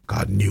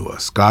 God knew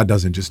us. God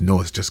doesn't just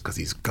know us just because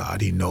he's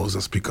God. He knows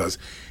us because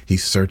he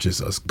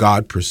searches us.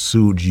 God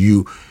pursued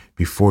you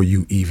before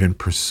you even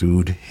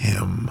pursued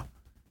him.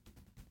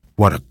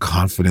 What a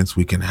confidence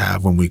we can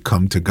have when we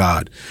come to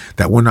God,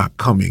 that we're not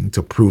coming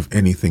to prove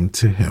anything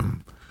to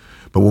him.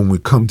 But when we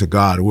come to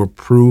God, we're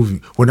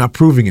not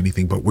proving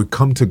anything, but we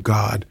come to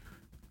God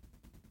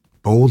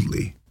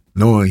boldly,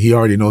 knowing he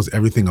already knows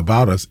everything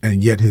about us,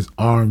 and yet his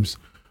arms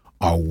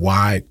are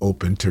wide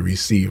open to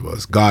receive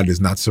us. God is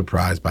not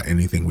surprised by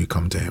anything we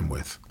come to him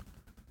with.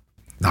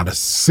 Not a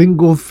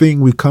single thing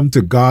we come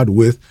to God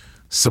with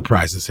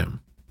surprises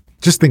him.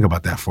 Just think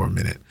about that for a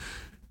minute.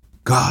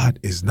 God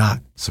is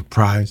not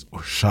surprised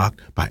or shocked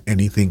by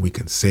anything we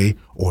can say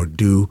or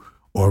do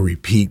or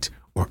repeat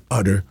or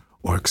utter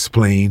or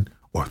explain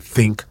or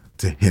think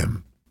to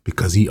him,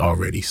 because he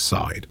already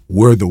saw it.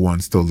 We're the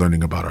ones still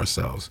learning about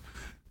ourselves.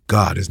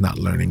 God is not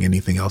learning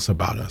anything else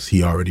about us.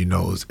 He already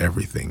knows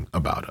everything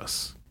about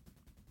us.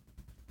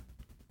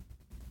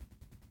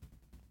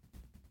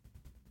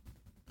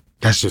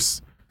 That's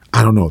just,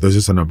 I don't know, there's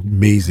just an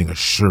amazing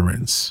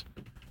assurance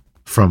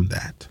from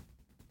that.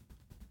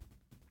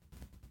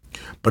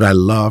 But I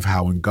love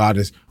how when God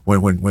is,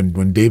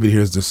 when David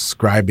here is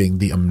describing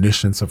the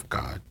omniscience of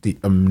God, the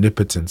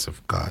omnipotence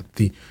of God,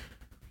 the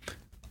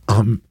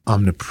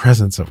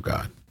omnipresence of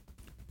God,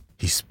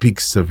 he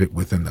speaks of it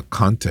within the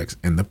context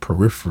and the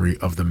periphery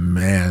of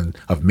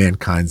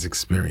mankind's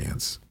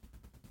experience.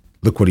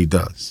 Look what he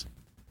does.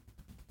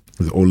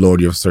 He says, "Oh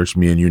Lord, you have searched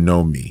me and you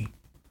know me."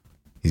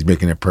 He's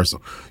making it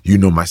personal. You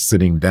know my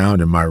sitting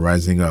down and my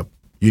rising up.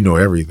 You know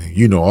everything.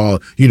 You know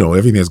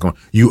everything that's going.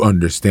 You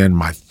understand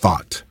my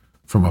thought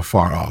from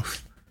afar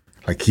off.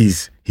 Like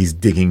he's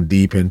digging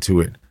deep into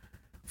it.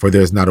 "For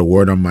there's not a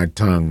word on my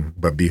tongue,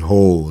 but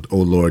behold, O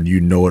Lord, you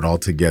know it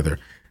altogether."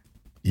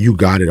 You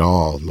got it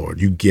all, Lord.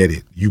 You get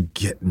it. You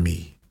get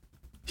me.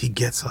 He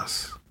gets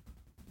us.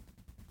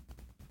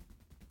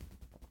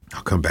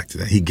 I'll come back to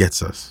that. He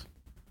gets us.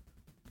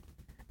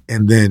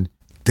 And then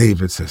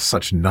David says,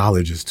 "Such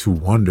knowledge is too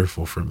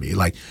wonderful for me."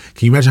 Like,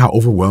 can you imagine how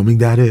overwhelming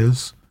that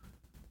is?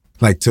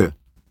 Like to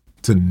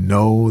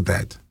know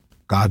that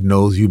God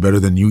knows you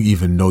better than you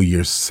even know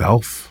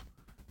yourself.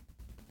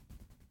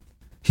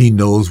 He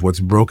knows what's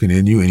broken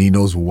in you, and he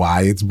knows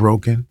why it's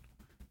broken.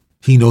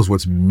 He knows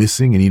what's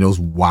missing, and he knows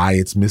why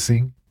it's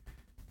missing.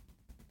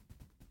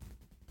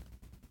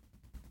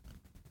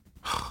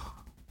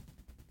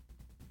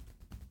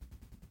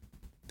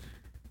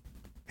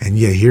 And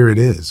yet here it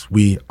is.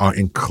 We are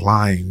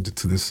inclined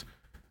to this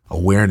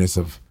awareness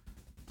of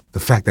the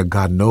fact that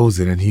God knows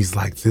it, and he's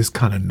like, this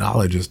kind of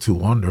knowledge is too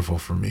wonderful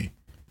for me.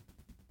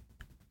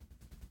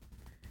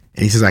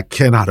 And he says, I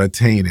cannot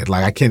attain it.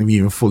 Like, I can't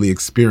even fully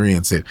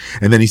experience it.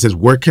 And then he says,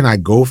 where can I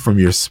go from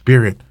your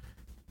spirit?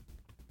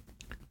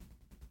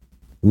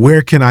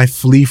 Where can I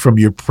flee from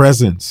your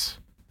presence?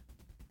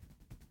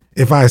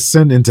 If I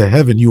ascend into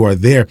heaven, you are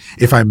there.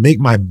 If I make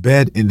my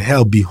bed in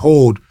hell,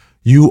 behold,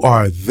 you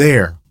are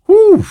there.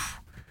 Whew.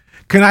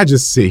 Can I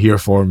just sit here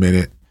for a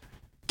minute?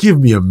 Give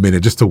me a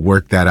minute just to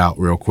work that out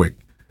real quick.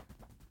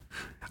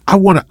 I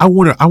want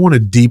to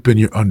deepen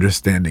your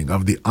understanding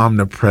of the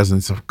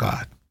omnipresence of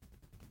God.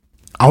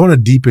 I want to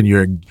deepen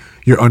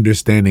your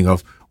understanding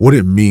of what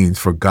it means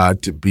for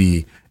God to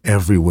be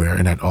everywhere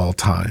and at all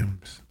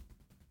times.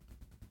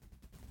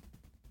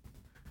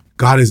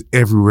 God is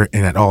everywhere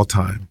and at all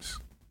times.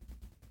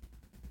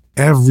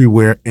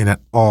 Everywhere and at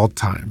all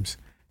times.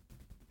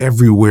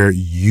 Everywhere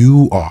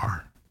you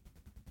are.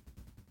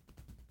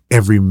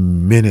 Every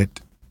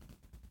minute,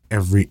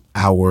 every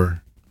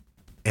hour,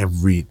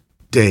 every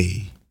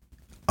day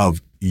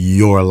of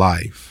your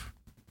life.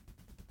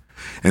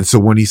 And so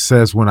when he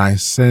says, when I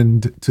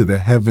ascend to the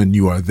heaven,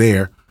 you are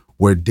there,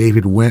 where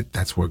David went,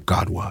 that's where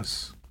God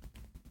was.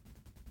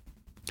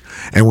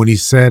 And when he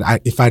said,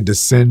 if I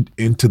descend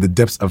into the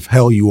depths of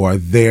hell, you are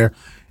there.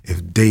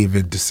 If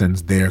David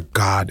descends there,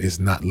 God is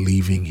not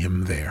leaving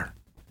him there.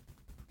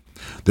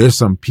 There's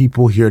some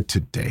people here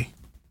today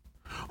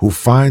who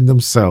find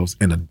themselves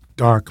in a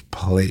dark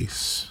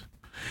place,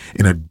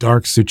 in a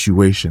dark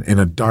situation, in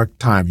a dark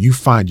time. You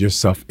find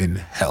yourself in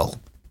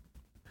hell.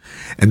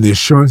 And the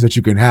assurance that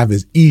you can have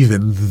is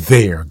even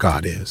there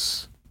God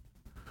is,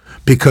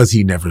 because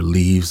he never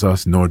leaves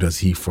us, nor does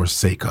he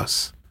forsake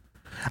us.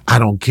 I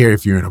don't care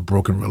if you're in a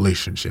broken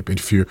relationship,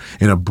 if you're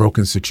in a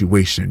broken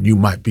situation. You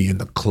might be in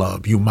the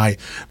club, you might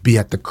be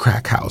at the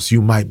crack house,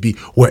 you might be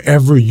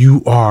wherever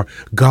you are.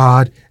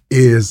 God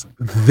is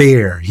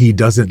there. He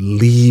doesn't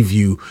leave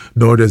you,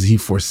 nor does he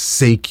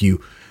forsake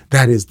you.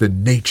 That is the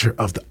nature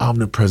of the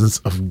omnipresence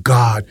of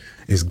God,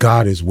 is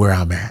God is where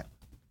I'm at.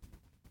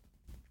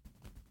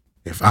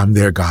 If I'm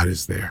there, God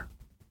is there.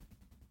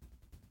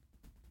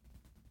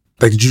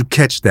 Like, did you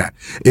catch that?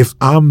 If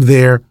I'm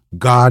there,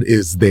 God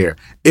is there.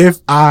 If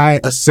I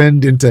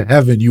ascend into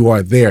heaven, you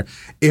are there.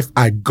 If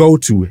I go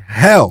to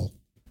hell,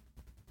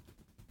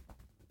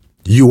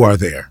 you are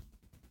there.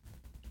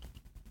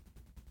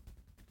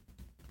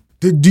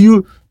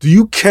 Do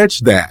you catch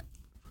that?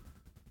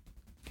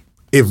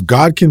 If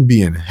God can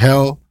be in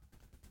hell,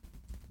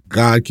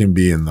 God can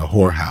be in the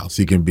whorehouse.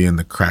 He can be in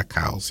the crack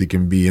house. He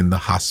can be in the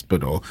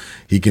hospital.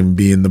 He can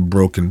be in the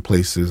broken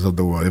places of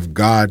the world. If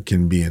God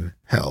can be in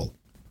hell,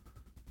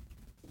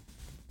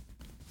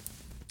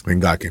 then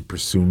God can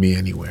pursue me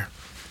anywhere.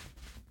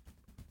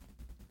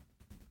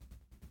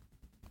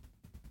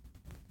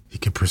 He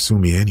can pursue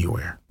me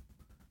anywhere.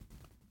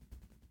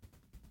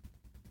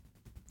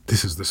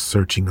 This is the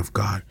searching of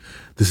God.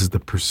 This is the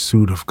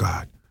pursuit of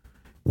God.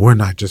 We're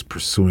not just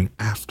pursuing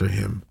after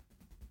him.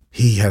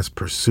 He has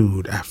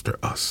pursued after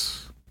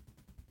us.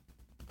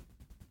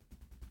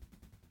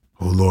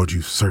 Oh Lord,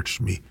 you've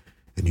searched me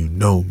and you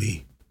know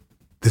me.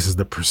 This is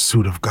the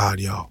pursuit of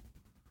God, y'all.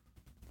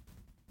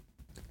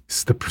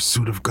 It's the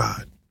pursuit of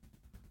God.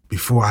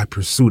 Before I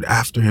pursued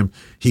after him,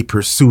 he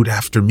pursued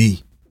after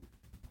me.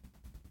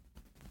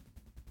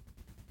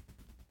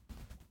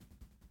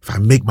 If I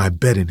make my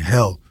bed in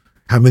hell,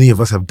 how many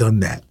of us have done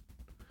that?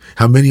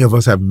 How many of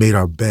us have made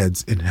our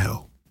beds in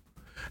hell?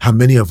 How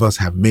many of us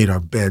have made our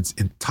beds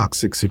in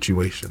toxic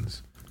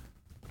situations?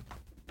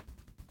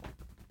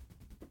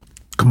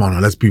 Come on, now,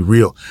 let's be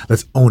real.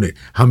 Let's own it.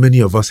 How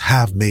many of us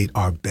have made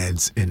our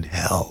beds in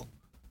hell?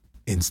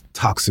 In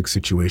toxic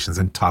situations,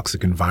 in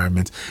toxic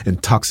environments, in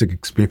toxic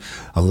experience.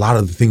 A lot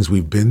of the things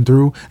we've been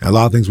through, and a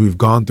lot of things we've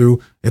gone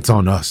through, it's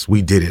on us.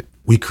 We did it.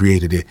 We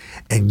created it.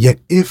 And yet,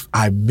 if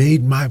I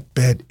made my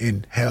bed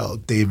in hell,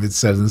 David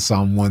says in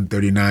Psalm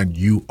 139,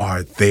 you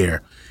are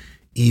there,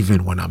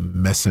 even when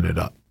I'm messing it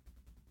up.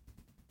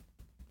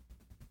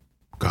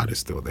 God is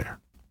still there.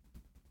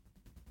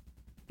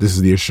 This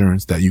is the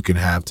assurance that you can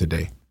have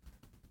today,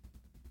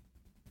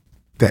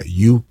 that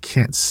you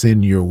can't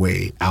sin your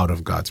way out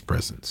of God's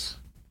presence.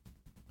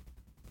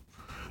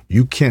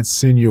 You can't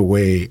sin your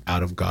way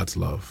out of God's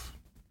love.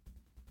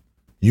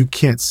 You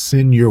can't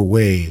sin your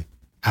way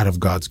out of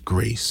God's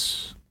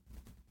grace.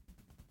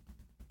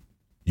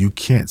 You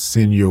can't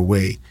sin your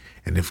way.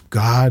 And if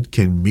God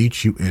can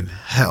meet you in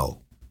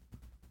hell,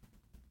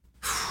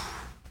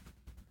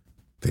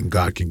 then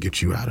God can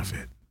get you out of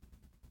it.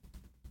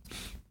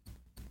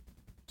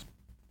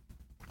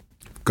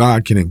 If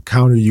God can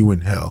encounter you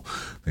in hell,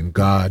 then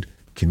God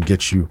can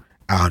get you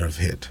out of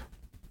it.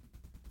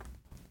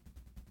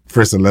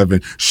 Verse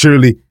 11,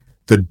 surely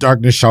the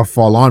darkness shall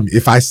fall on me.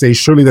 If I say,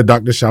 surely the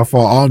darkness shall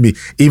fall on me,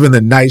 even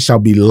the night shall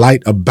be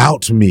light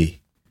about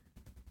me.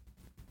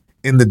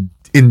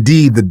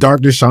 Indeed, the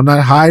darkness shall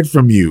not hide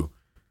from you,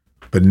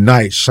 but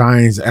night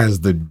shines as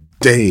the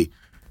day.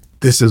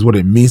 This is what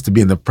it means to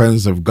be in the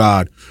presence of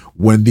God,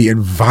 when the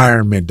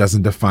environment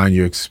doesn't define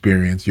your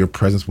experience, your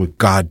presence with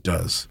God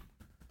does.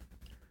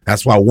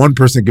 That's why one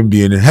person can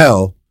be in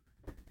hell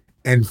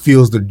and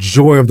feels the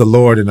joy of the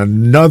Lord, and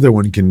another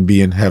one can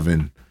be in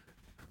heaven,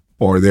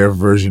 or their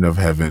version of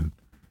heaven,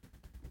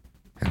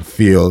 and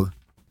feel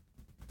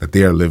that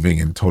they are living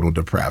in total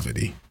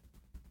depravity.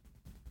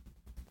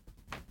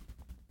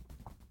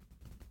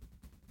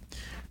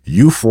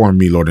 You formed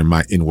me, Lord, in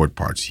my inward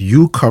parts.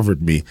 You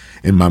covered me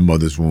in my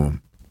mother's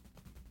womb.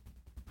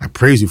 I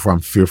praise you, for I'm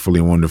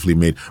fearfully and wonderfully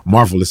made.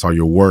 Marvelous are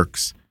your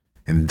works,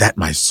 and that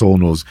my soul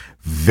knows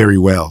very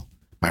well.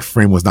 My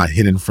frame was not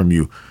hidden from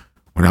you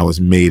when I was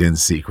made in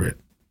secret.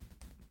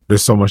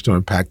 There's so much to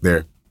unpack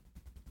there.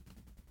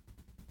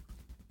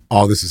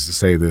 All this is to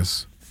say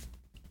this.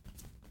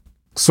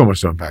 So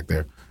much to unpack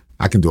there.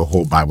 I can do a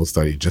whole Bible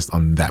study just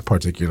on that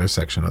particular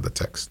section of the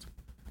text.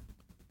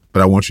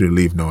 But I want you to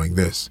leave knowing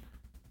this.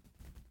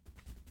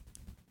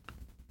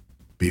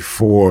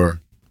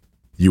 Before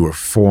you were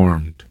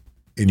formed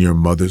in your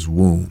mother's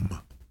womb,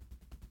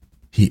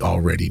 he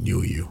already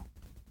knew you.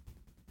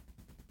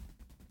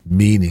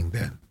 Meaning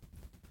then,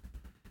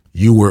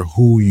 you were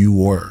who you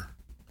were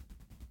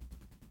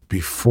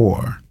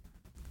before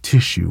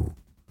tissue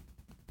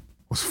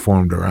was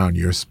formed around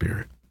your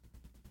spirit.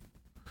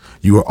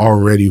 You were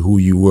already who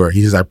you were.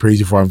 He says, I praise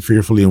you for I'm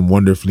fearfully and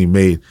wonderfully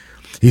made.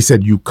 He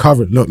said, you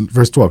covered, look,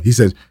 verse 12, he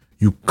says,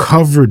 you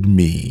covered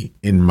me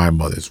in my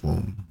mother's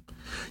womb.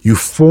 You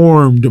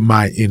formed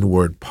my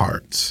inward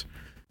parts.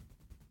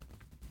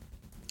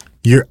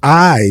 Your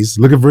eyes,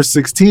 look at verse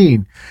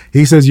 16.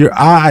 He says, your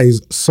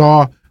eyes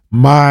saw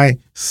my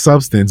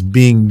substance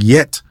being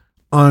yet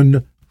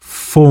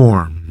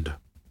unformed.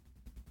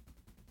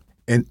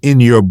 And in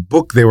your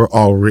book they were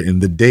all written,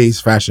 the days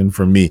fashioned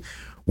for me,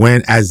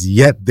 when as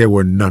yet there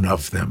were none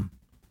of them.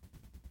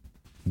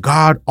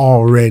 God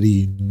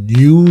already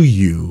knew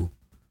you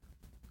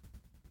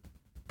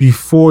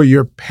before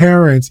your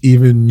parents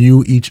even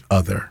knew each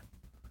other.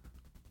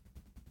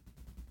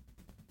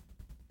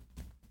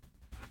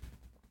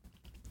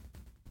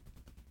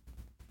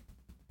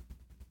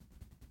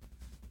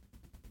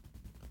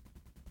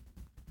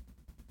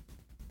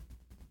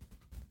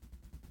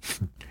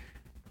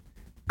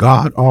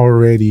 God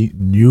already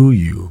knew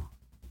you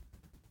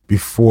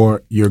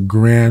before your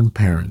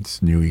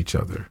grandparents knew each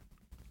other.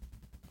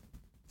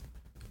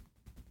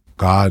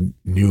 God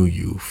knew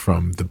you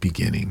from the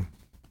beginning.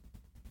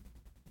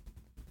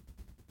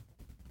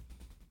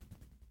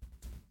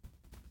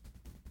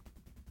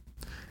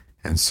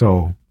 And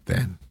so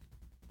then,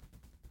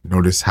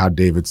 notice how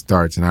David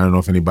starts. And I don't know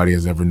if anybody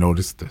has ever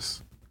noticed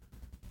this.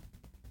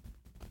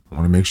 I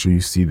want to make sure you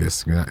see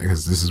this,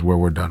 because this is where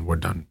we're done. We're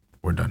done.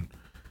 We're done.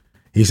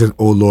 He says,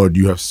 "O Lord,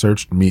 you have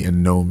searched me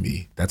and know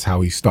me." That's how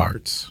he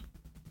starts.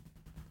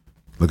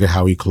 Look at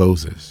how he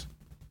closes.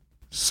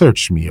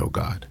 "Search me, O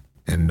God,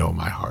 and know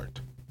my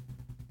heart."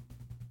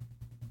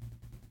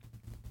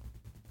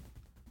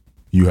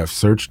 You have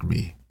searched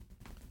me.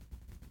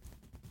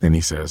 Then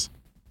he says,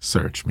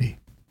 search me.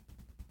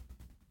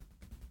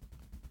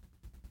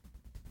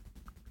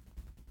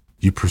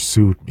 You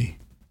pursued me.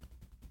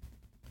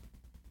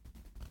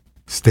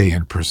 Stay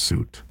in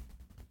pursuit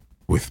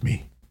with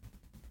me.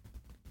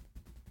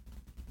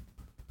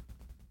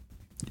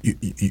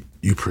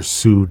 You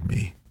pursued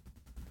me,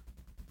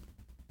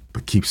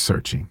 but keep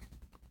searching.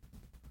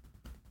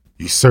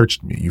 You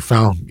searched me, you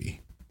found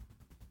me,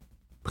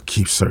 but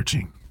keep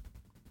searching.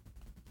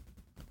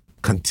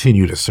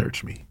 Continue to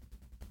search me.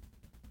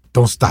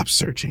 Don't stop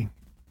searching.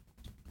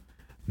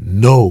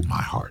 Know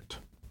my heart.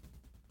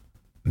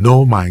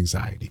 Know my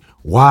anxiety.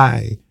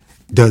 Why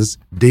does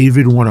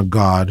David want a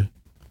God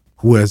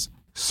who has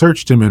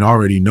searched him and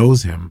already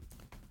knows him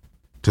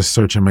to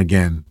search him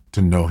again,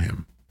 to know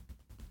him?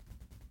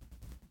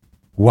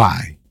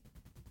 Why?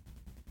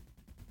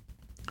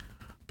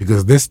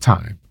 Because this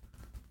time,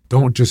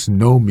 don't just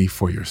know me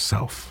for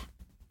yourself.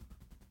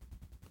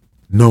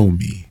 Know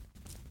me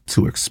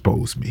to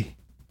expose me.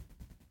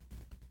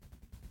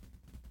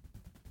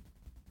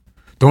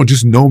 Don't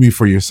just know me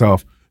for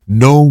yourself.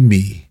 Know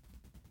me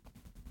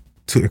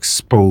to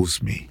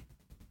expose me.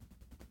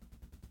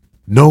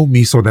 Know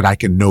me so that I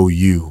can know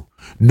you.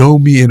 Know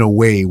me in a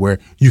way where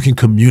you can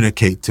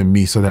communicate to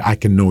me so that I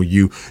can know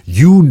you.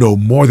 You know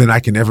more than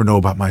I can ever know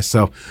about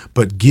myself,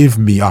 but give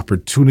me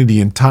opportunity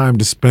and time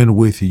to spend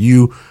with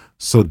you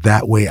so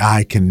that way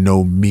I can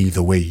know me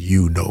the way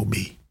you know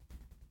me.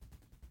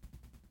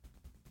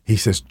 He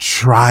says,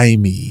 try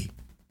me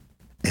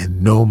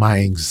and know my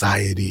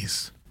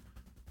anxieties.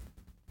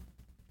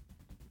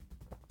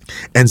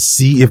 And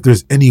see if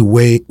there's any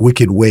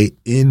wicked way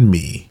in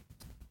me.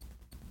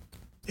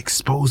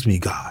 Expose me,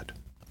 God.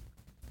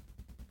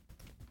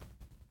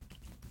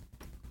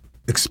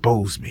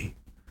 Expose me.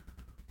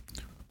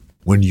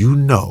 When you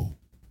know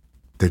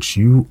that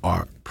you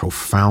are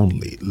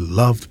profoundly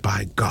loved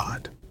by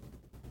God,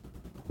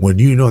 when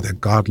you know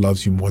that God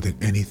loves you more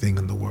than anything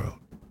in the world,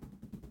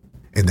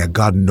 and that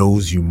God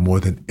knows you more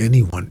than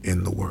anyone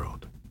in the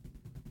world,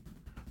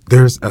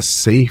 there's a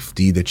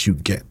safety that you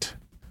get,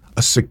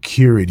 a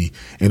security,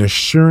 an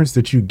assurance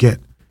that you get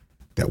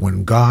that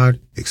when God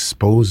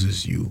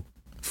exposes you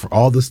for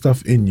all the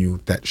stuff in you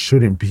that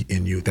shouldn't be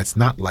in you, that's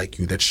not like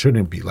you, that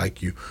shouldn't be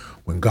like you,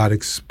 when God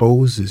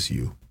exposes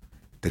you,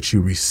 that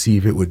you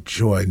receive it with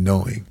joy,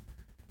 knowing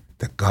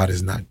that God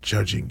is not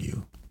judging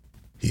you.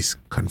 He's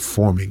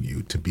conforming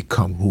you to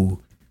become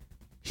who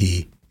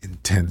he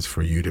intends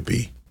for you to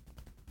be.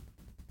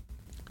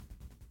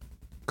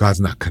 God's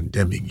not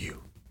condemning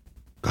you.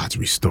 God's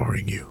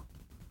restoring you.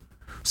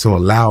 So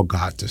allow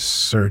God to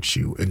search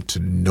you and to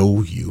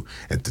know you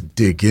and to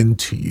dig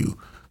into you.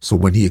 So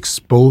when he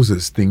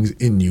exposes things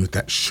in you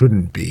that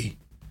shouldn't be,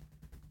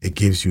 it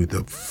gives you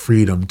the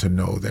freedom to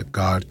know that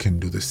God can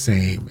do the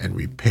same and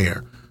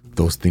repair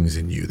those things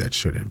in you that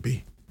shouldn't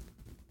be.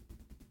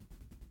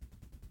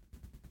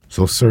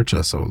 So search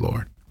us, O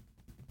Lord.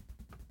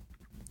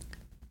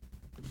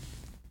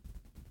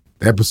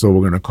 The episode we're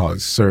going to call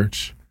it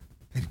Search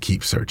and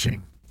Keep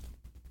Searching.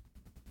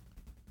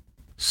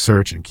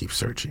 Search and keep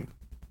searching.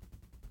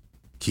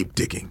 Keep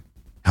digging.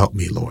 Help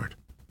me, Lord.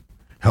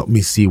 Help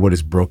me see what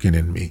is broken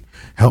in me.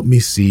 Help me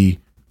see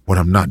what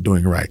I'm not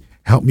doing right.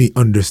 Help me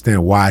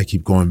understand why I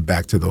keep going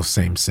back to those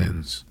same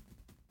sins.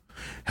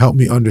 Help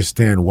me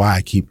understand why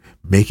I keep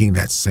making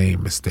that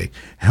same mistake.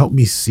 Help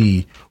me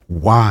see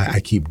why I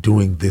keep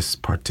doing this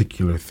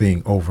particular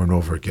thing over and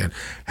over again.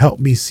 Help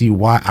me see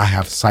why I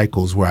have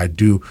cycles where I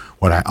do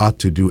what I ought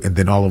to do, and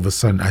then all of a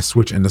sudden I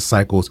switch into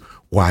cycles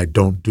where I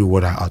don't do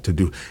what I ought to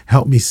do.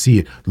 Help me see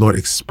it. Lord,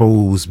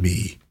 expose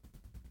me.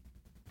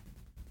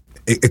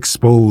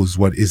 Expose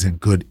what isn't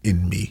good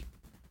in me.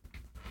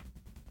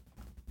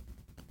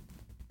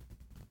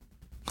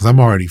 Because I'm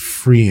already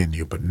free in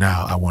you, but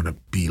now I want to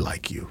be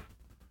like you.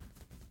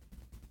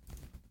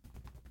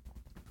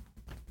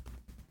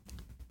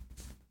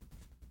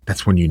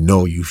 That's when you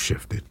know you've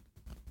shifted.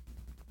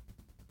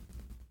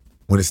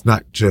 When it's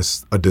not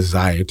just a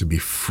desire to be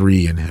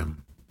free in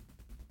him,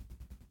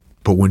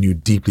 but when you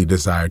deeply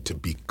desire to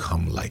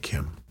become like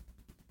him.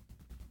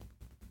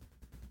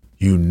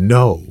 You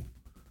know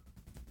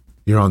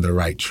you're on the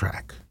right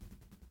track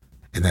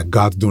and that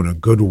God's doing a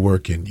good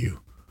work in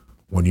you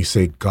when you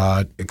say,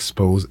 God,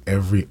 expose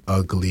every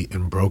ugly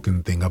and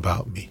broken thing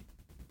about me.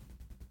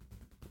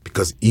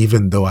 Because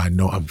even though I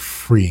know I'm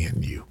free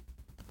in you,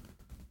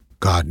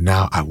 God,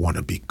 now I want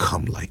to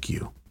become like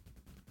you.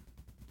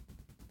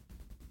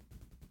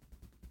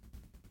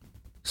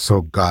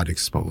 So God,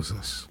 expose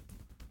us.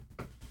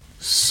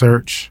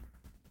 Search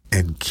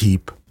and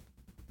keep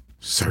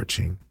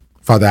searching.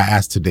 Father, I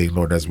ask today,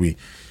 Lord, as we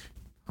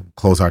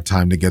close our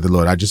time together,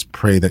 Lord, I just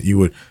pray that you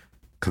would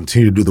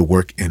continue to do the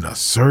work in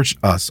us. Search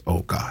us,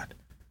 oh God,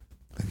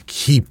 and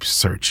keep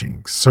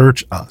searching.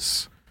 Search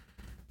us.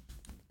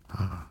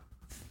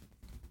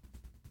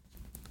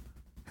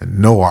 And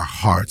know our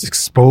hearts.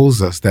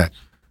 Expose us that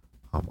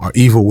our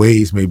evil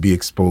ways may be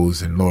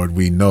exposed. And Lord,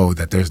 we know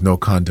that there's no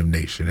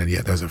condemnation, and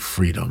yet there's a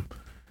freedom.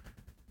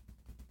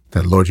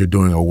 That, Lord, you're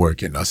doing a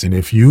work in us. And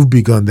if you've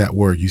begun that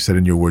work, you said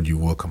in your word, you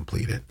will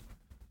complete it.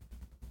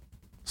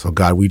 So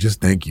God, we just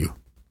thank you,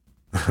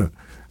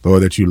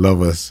 Lord, that you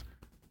love us.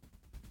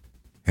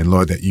 And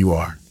Lord, that you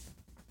are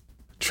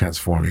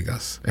transforming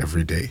us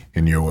every day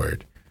in your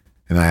word.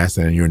 And I ask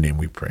that in your name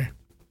we pray.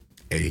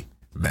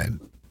 Amen.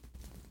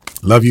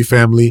 Love you,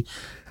 family.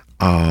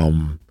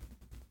 For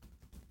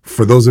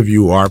those of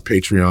you who are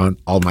Patreon,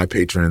 all my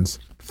patrons,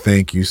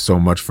 thank you so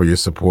much for your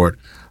support.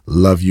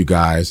 Love you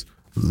guys.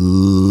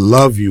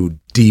 Love you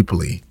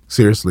deeply.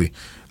 Seriously.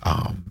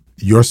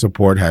 Your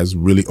support has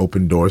really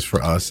opened doors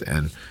for us,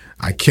 and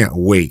I can't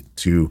wait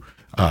to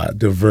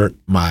divert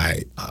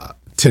my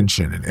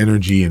attention and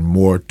energy and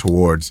more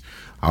towards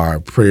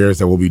our prayers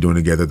that we'll be doing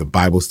together, the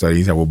Bible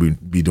studies that we'll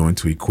be doing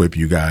to equip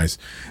you guys.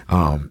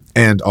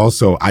 And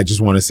also, I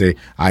just want to say,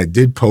 I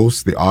did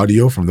post the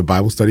audio from the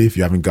Bible study. If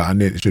you haven't gotten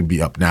it, it should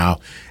be up now.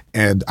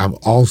 And I'm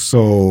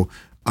also,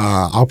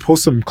 I'll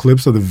post some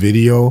clips of the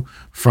video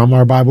from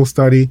our Bible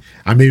study.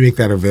 I may make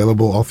that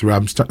available all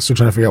throughout. I'm still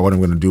trying to figure out what I'm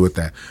going to do with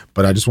that.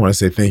 But I just want to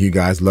say thank you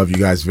guys. Love you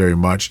guys very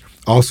much.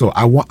 Also,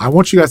 I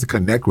want you guys to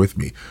connect with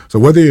me. So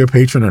whether you're a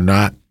patron or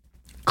not,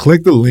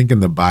 click the link in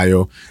the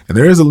bio, and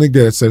there is a link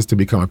there that says to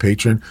become a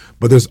patron,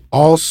 but there's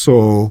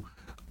also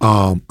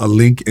a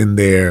link in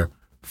there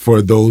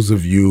for those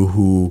of you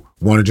who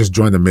want to just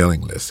join the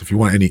mailing list. If you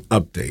want any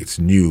updates,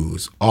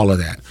 news, all of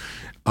that,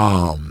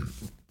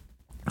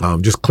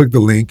 just click the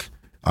link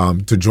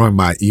to join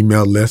my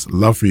email list.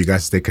 Love for you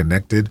guys to stay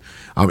connected.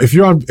 By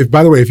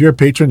the way, if you're a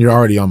patron, you're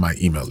already on my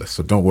email list,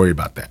 so don't worry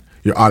about that.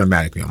 You're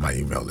automatically on my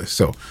email list,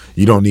 so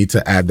you don't need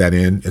to add that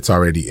in. It's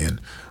already in.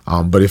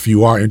 But if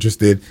you are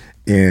interested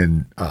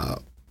in,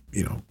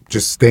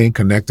 just staying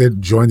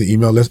connected, join the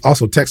email list.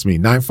 Also text me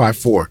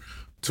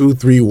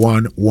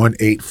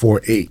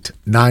 954-231-1848,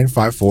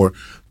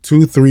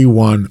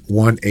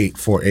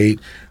 954-231-1848.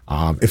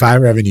 If I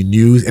ever have any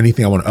news,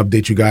 anything I want to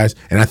update you guys,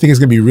 and I think it's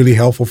going to be really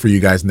helpful for you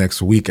guys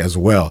next week as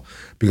well,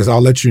 because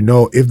I'll let you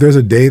know if there's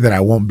a day that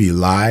I won't be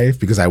live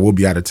because I will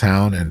be out of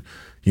town, and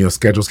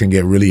schedules can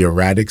get really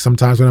erratic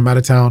sometimes when I'm out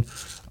of town.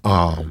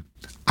 I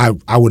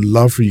would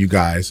love for you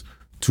guys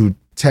to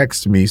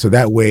text me so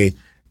that way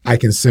I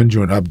can send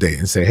you an update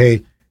and say,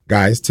 hey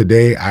guys,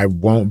 today I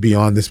won't be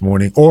on this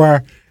morning,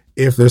 or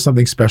if there's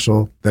something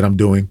special that I'm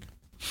doing,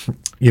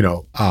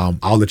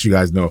 I'll let you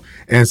guys know.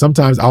 And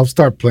sometimes I'll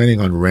start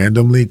planning on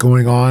randomly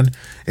going on.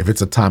 If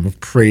it's a time of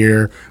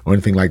prayer or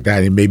anything like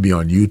that, it may be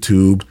on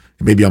YouTube,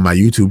 it may be on my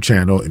YouTube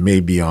channel, it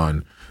may be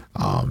on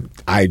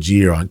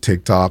IG or on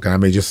TikTok, and I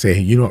may just say,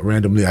 hey,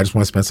 randomly, I just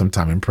want to spend some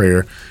time in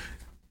prayer.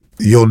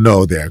 You'll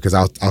know there because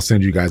I'll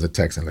send you guys a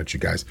text and let you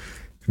guys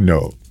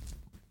know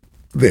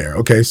there.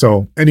 Okay,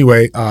 so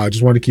anyway,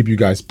 just want to keep you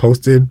guys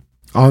posted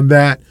on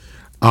that.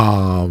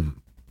 Can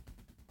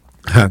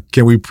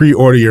we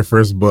pre-order your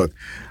first book?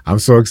 I'm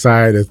so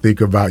excited to think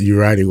about you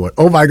writing one.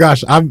 Oh my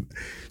gosh, I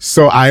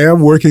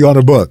am working on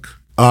a book.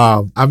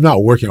 I'm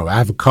not working on it. I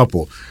have a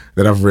couple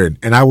that I've written,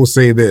 and I will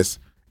say this: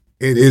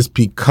 it is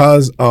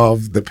because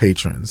of the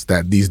patrons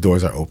that these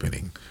doors are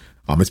opening.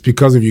 It's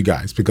because of you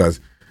guys, because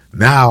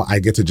now I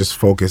get to just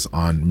focus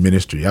on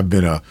ministry. I've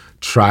been a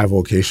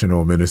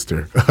tri-vocational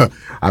minister.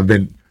 I've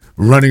been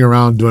running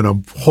around doing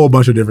a whole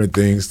bunch of different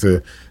things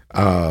to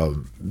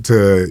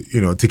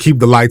keep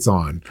the lights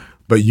on.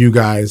 But you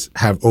guys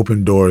have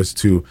opened doors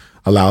to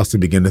allow us to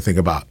begin to think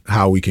about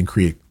how we can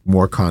create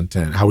more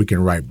content, how we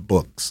can write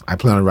books. I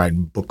plan on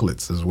writing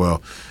booklets as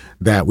well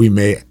that we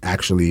may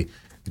actually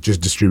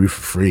just distribute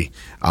for free.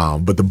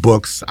 But the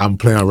books, I'm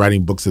planning on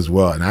writing books as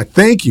well. And I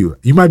thank you.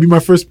 You might be my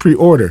first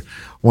pre-order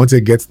once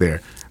it gets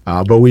there.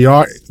 But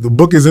the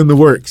book is in the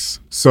works.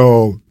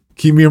 So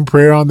keep me in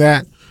prayer on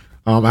that.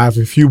 I have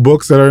a few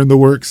books that are in the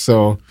works.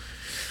 So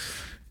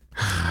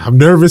I'm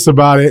nervous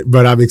about it,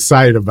 but I'm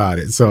excited about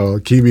it. So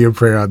keep me in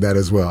prayer on that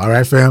as well. All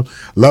right, fam.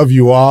 Love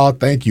you all.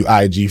 Thank you,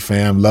 IG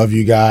fam. Love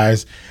you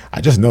guys. I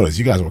just noticed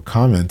you guys were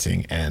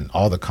commenting and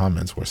all the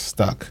comments were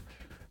stuck.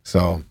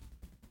 So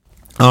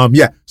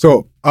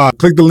So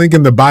click the link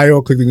in the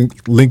bio, click the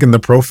link in the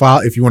profile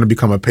if you want to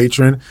become a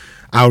patron.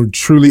 I would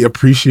truly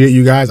appreciate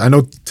you guys. I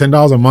know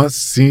 $10 a month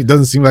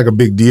doesn't seem like a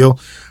big deal,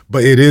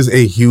 but it is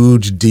a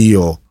huge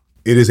deal.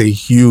 It is a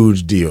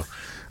huge deal.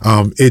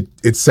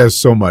 It says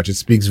so much. It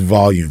speaks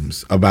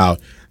volumes about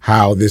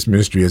how this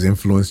ministry has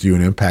influenced you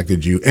and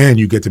impacted you, and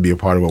you get to be a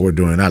part of what we're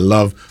doing. And I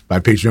love my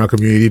Patreon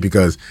community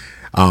because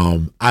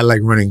I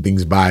like running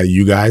things by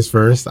you guys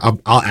first. I'll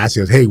ask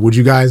you, hey, what do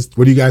you guys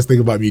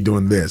think about me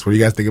doing this? What do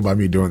you guys think about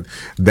me doing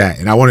that?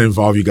 And I want to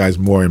involve you guys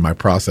more in my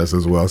process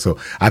as well. So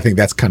I think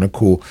that's kind of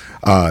cool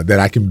that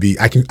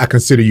I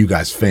consider you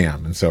guys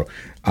fam. And so,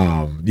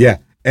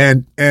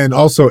 And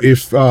also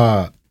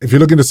if you're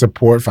looking to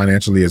support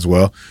financially as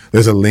well,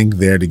 there's a link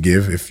there to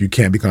give. If you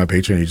can't become a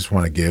patron and you just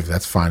want to give,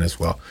 that's fine as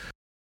well.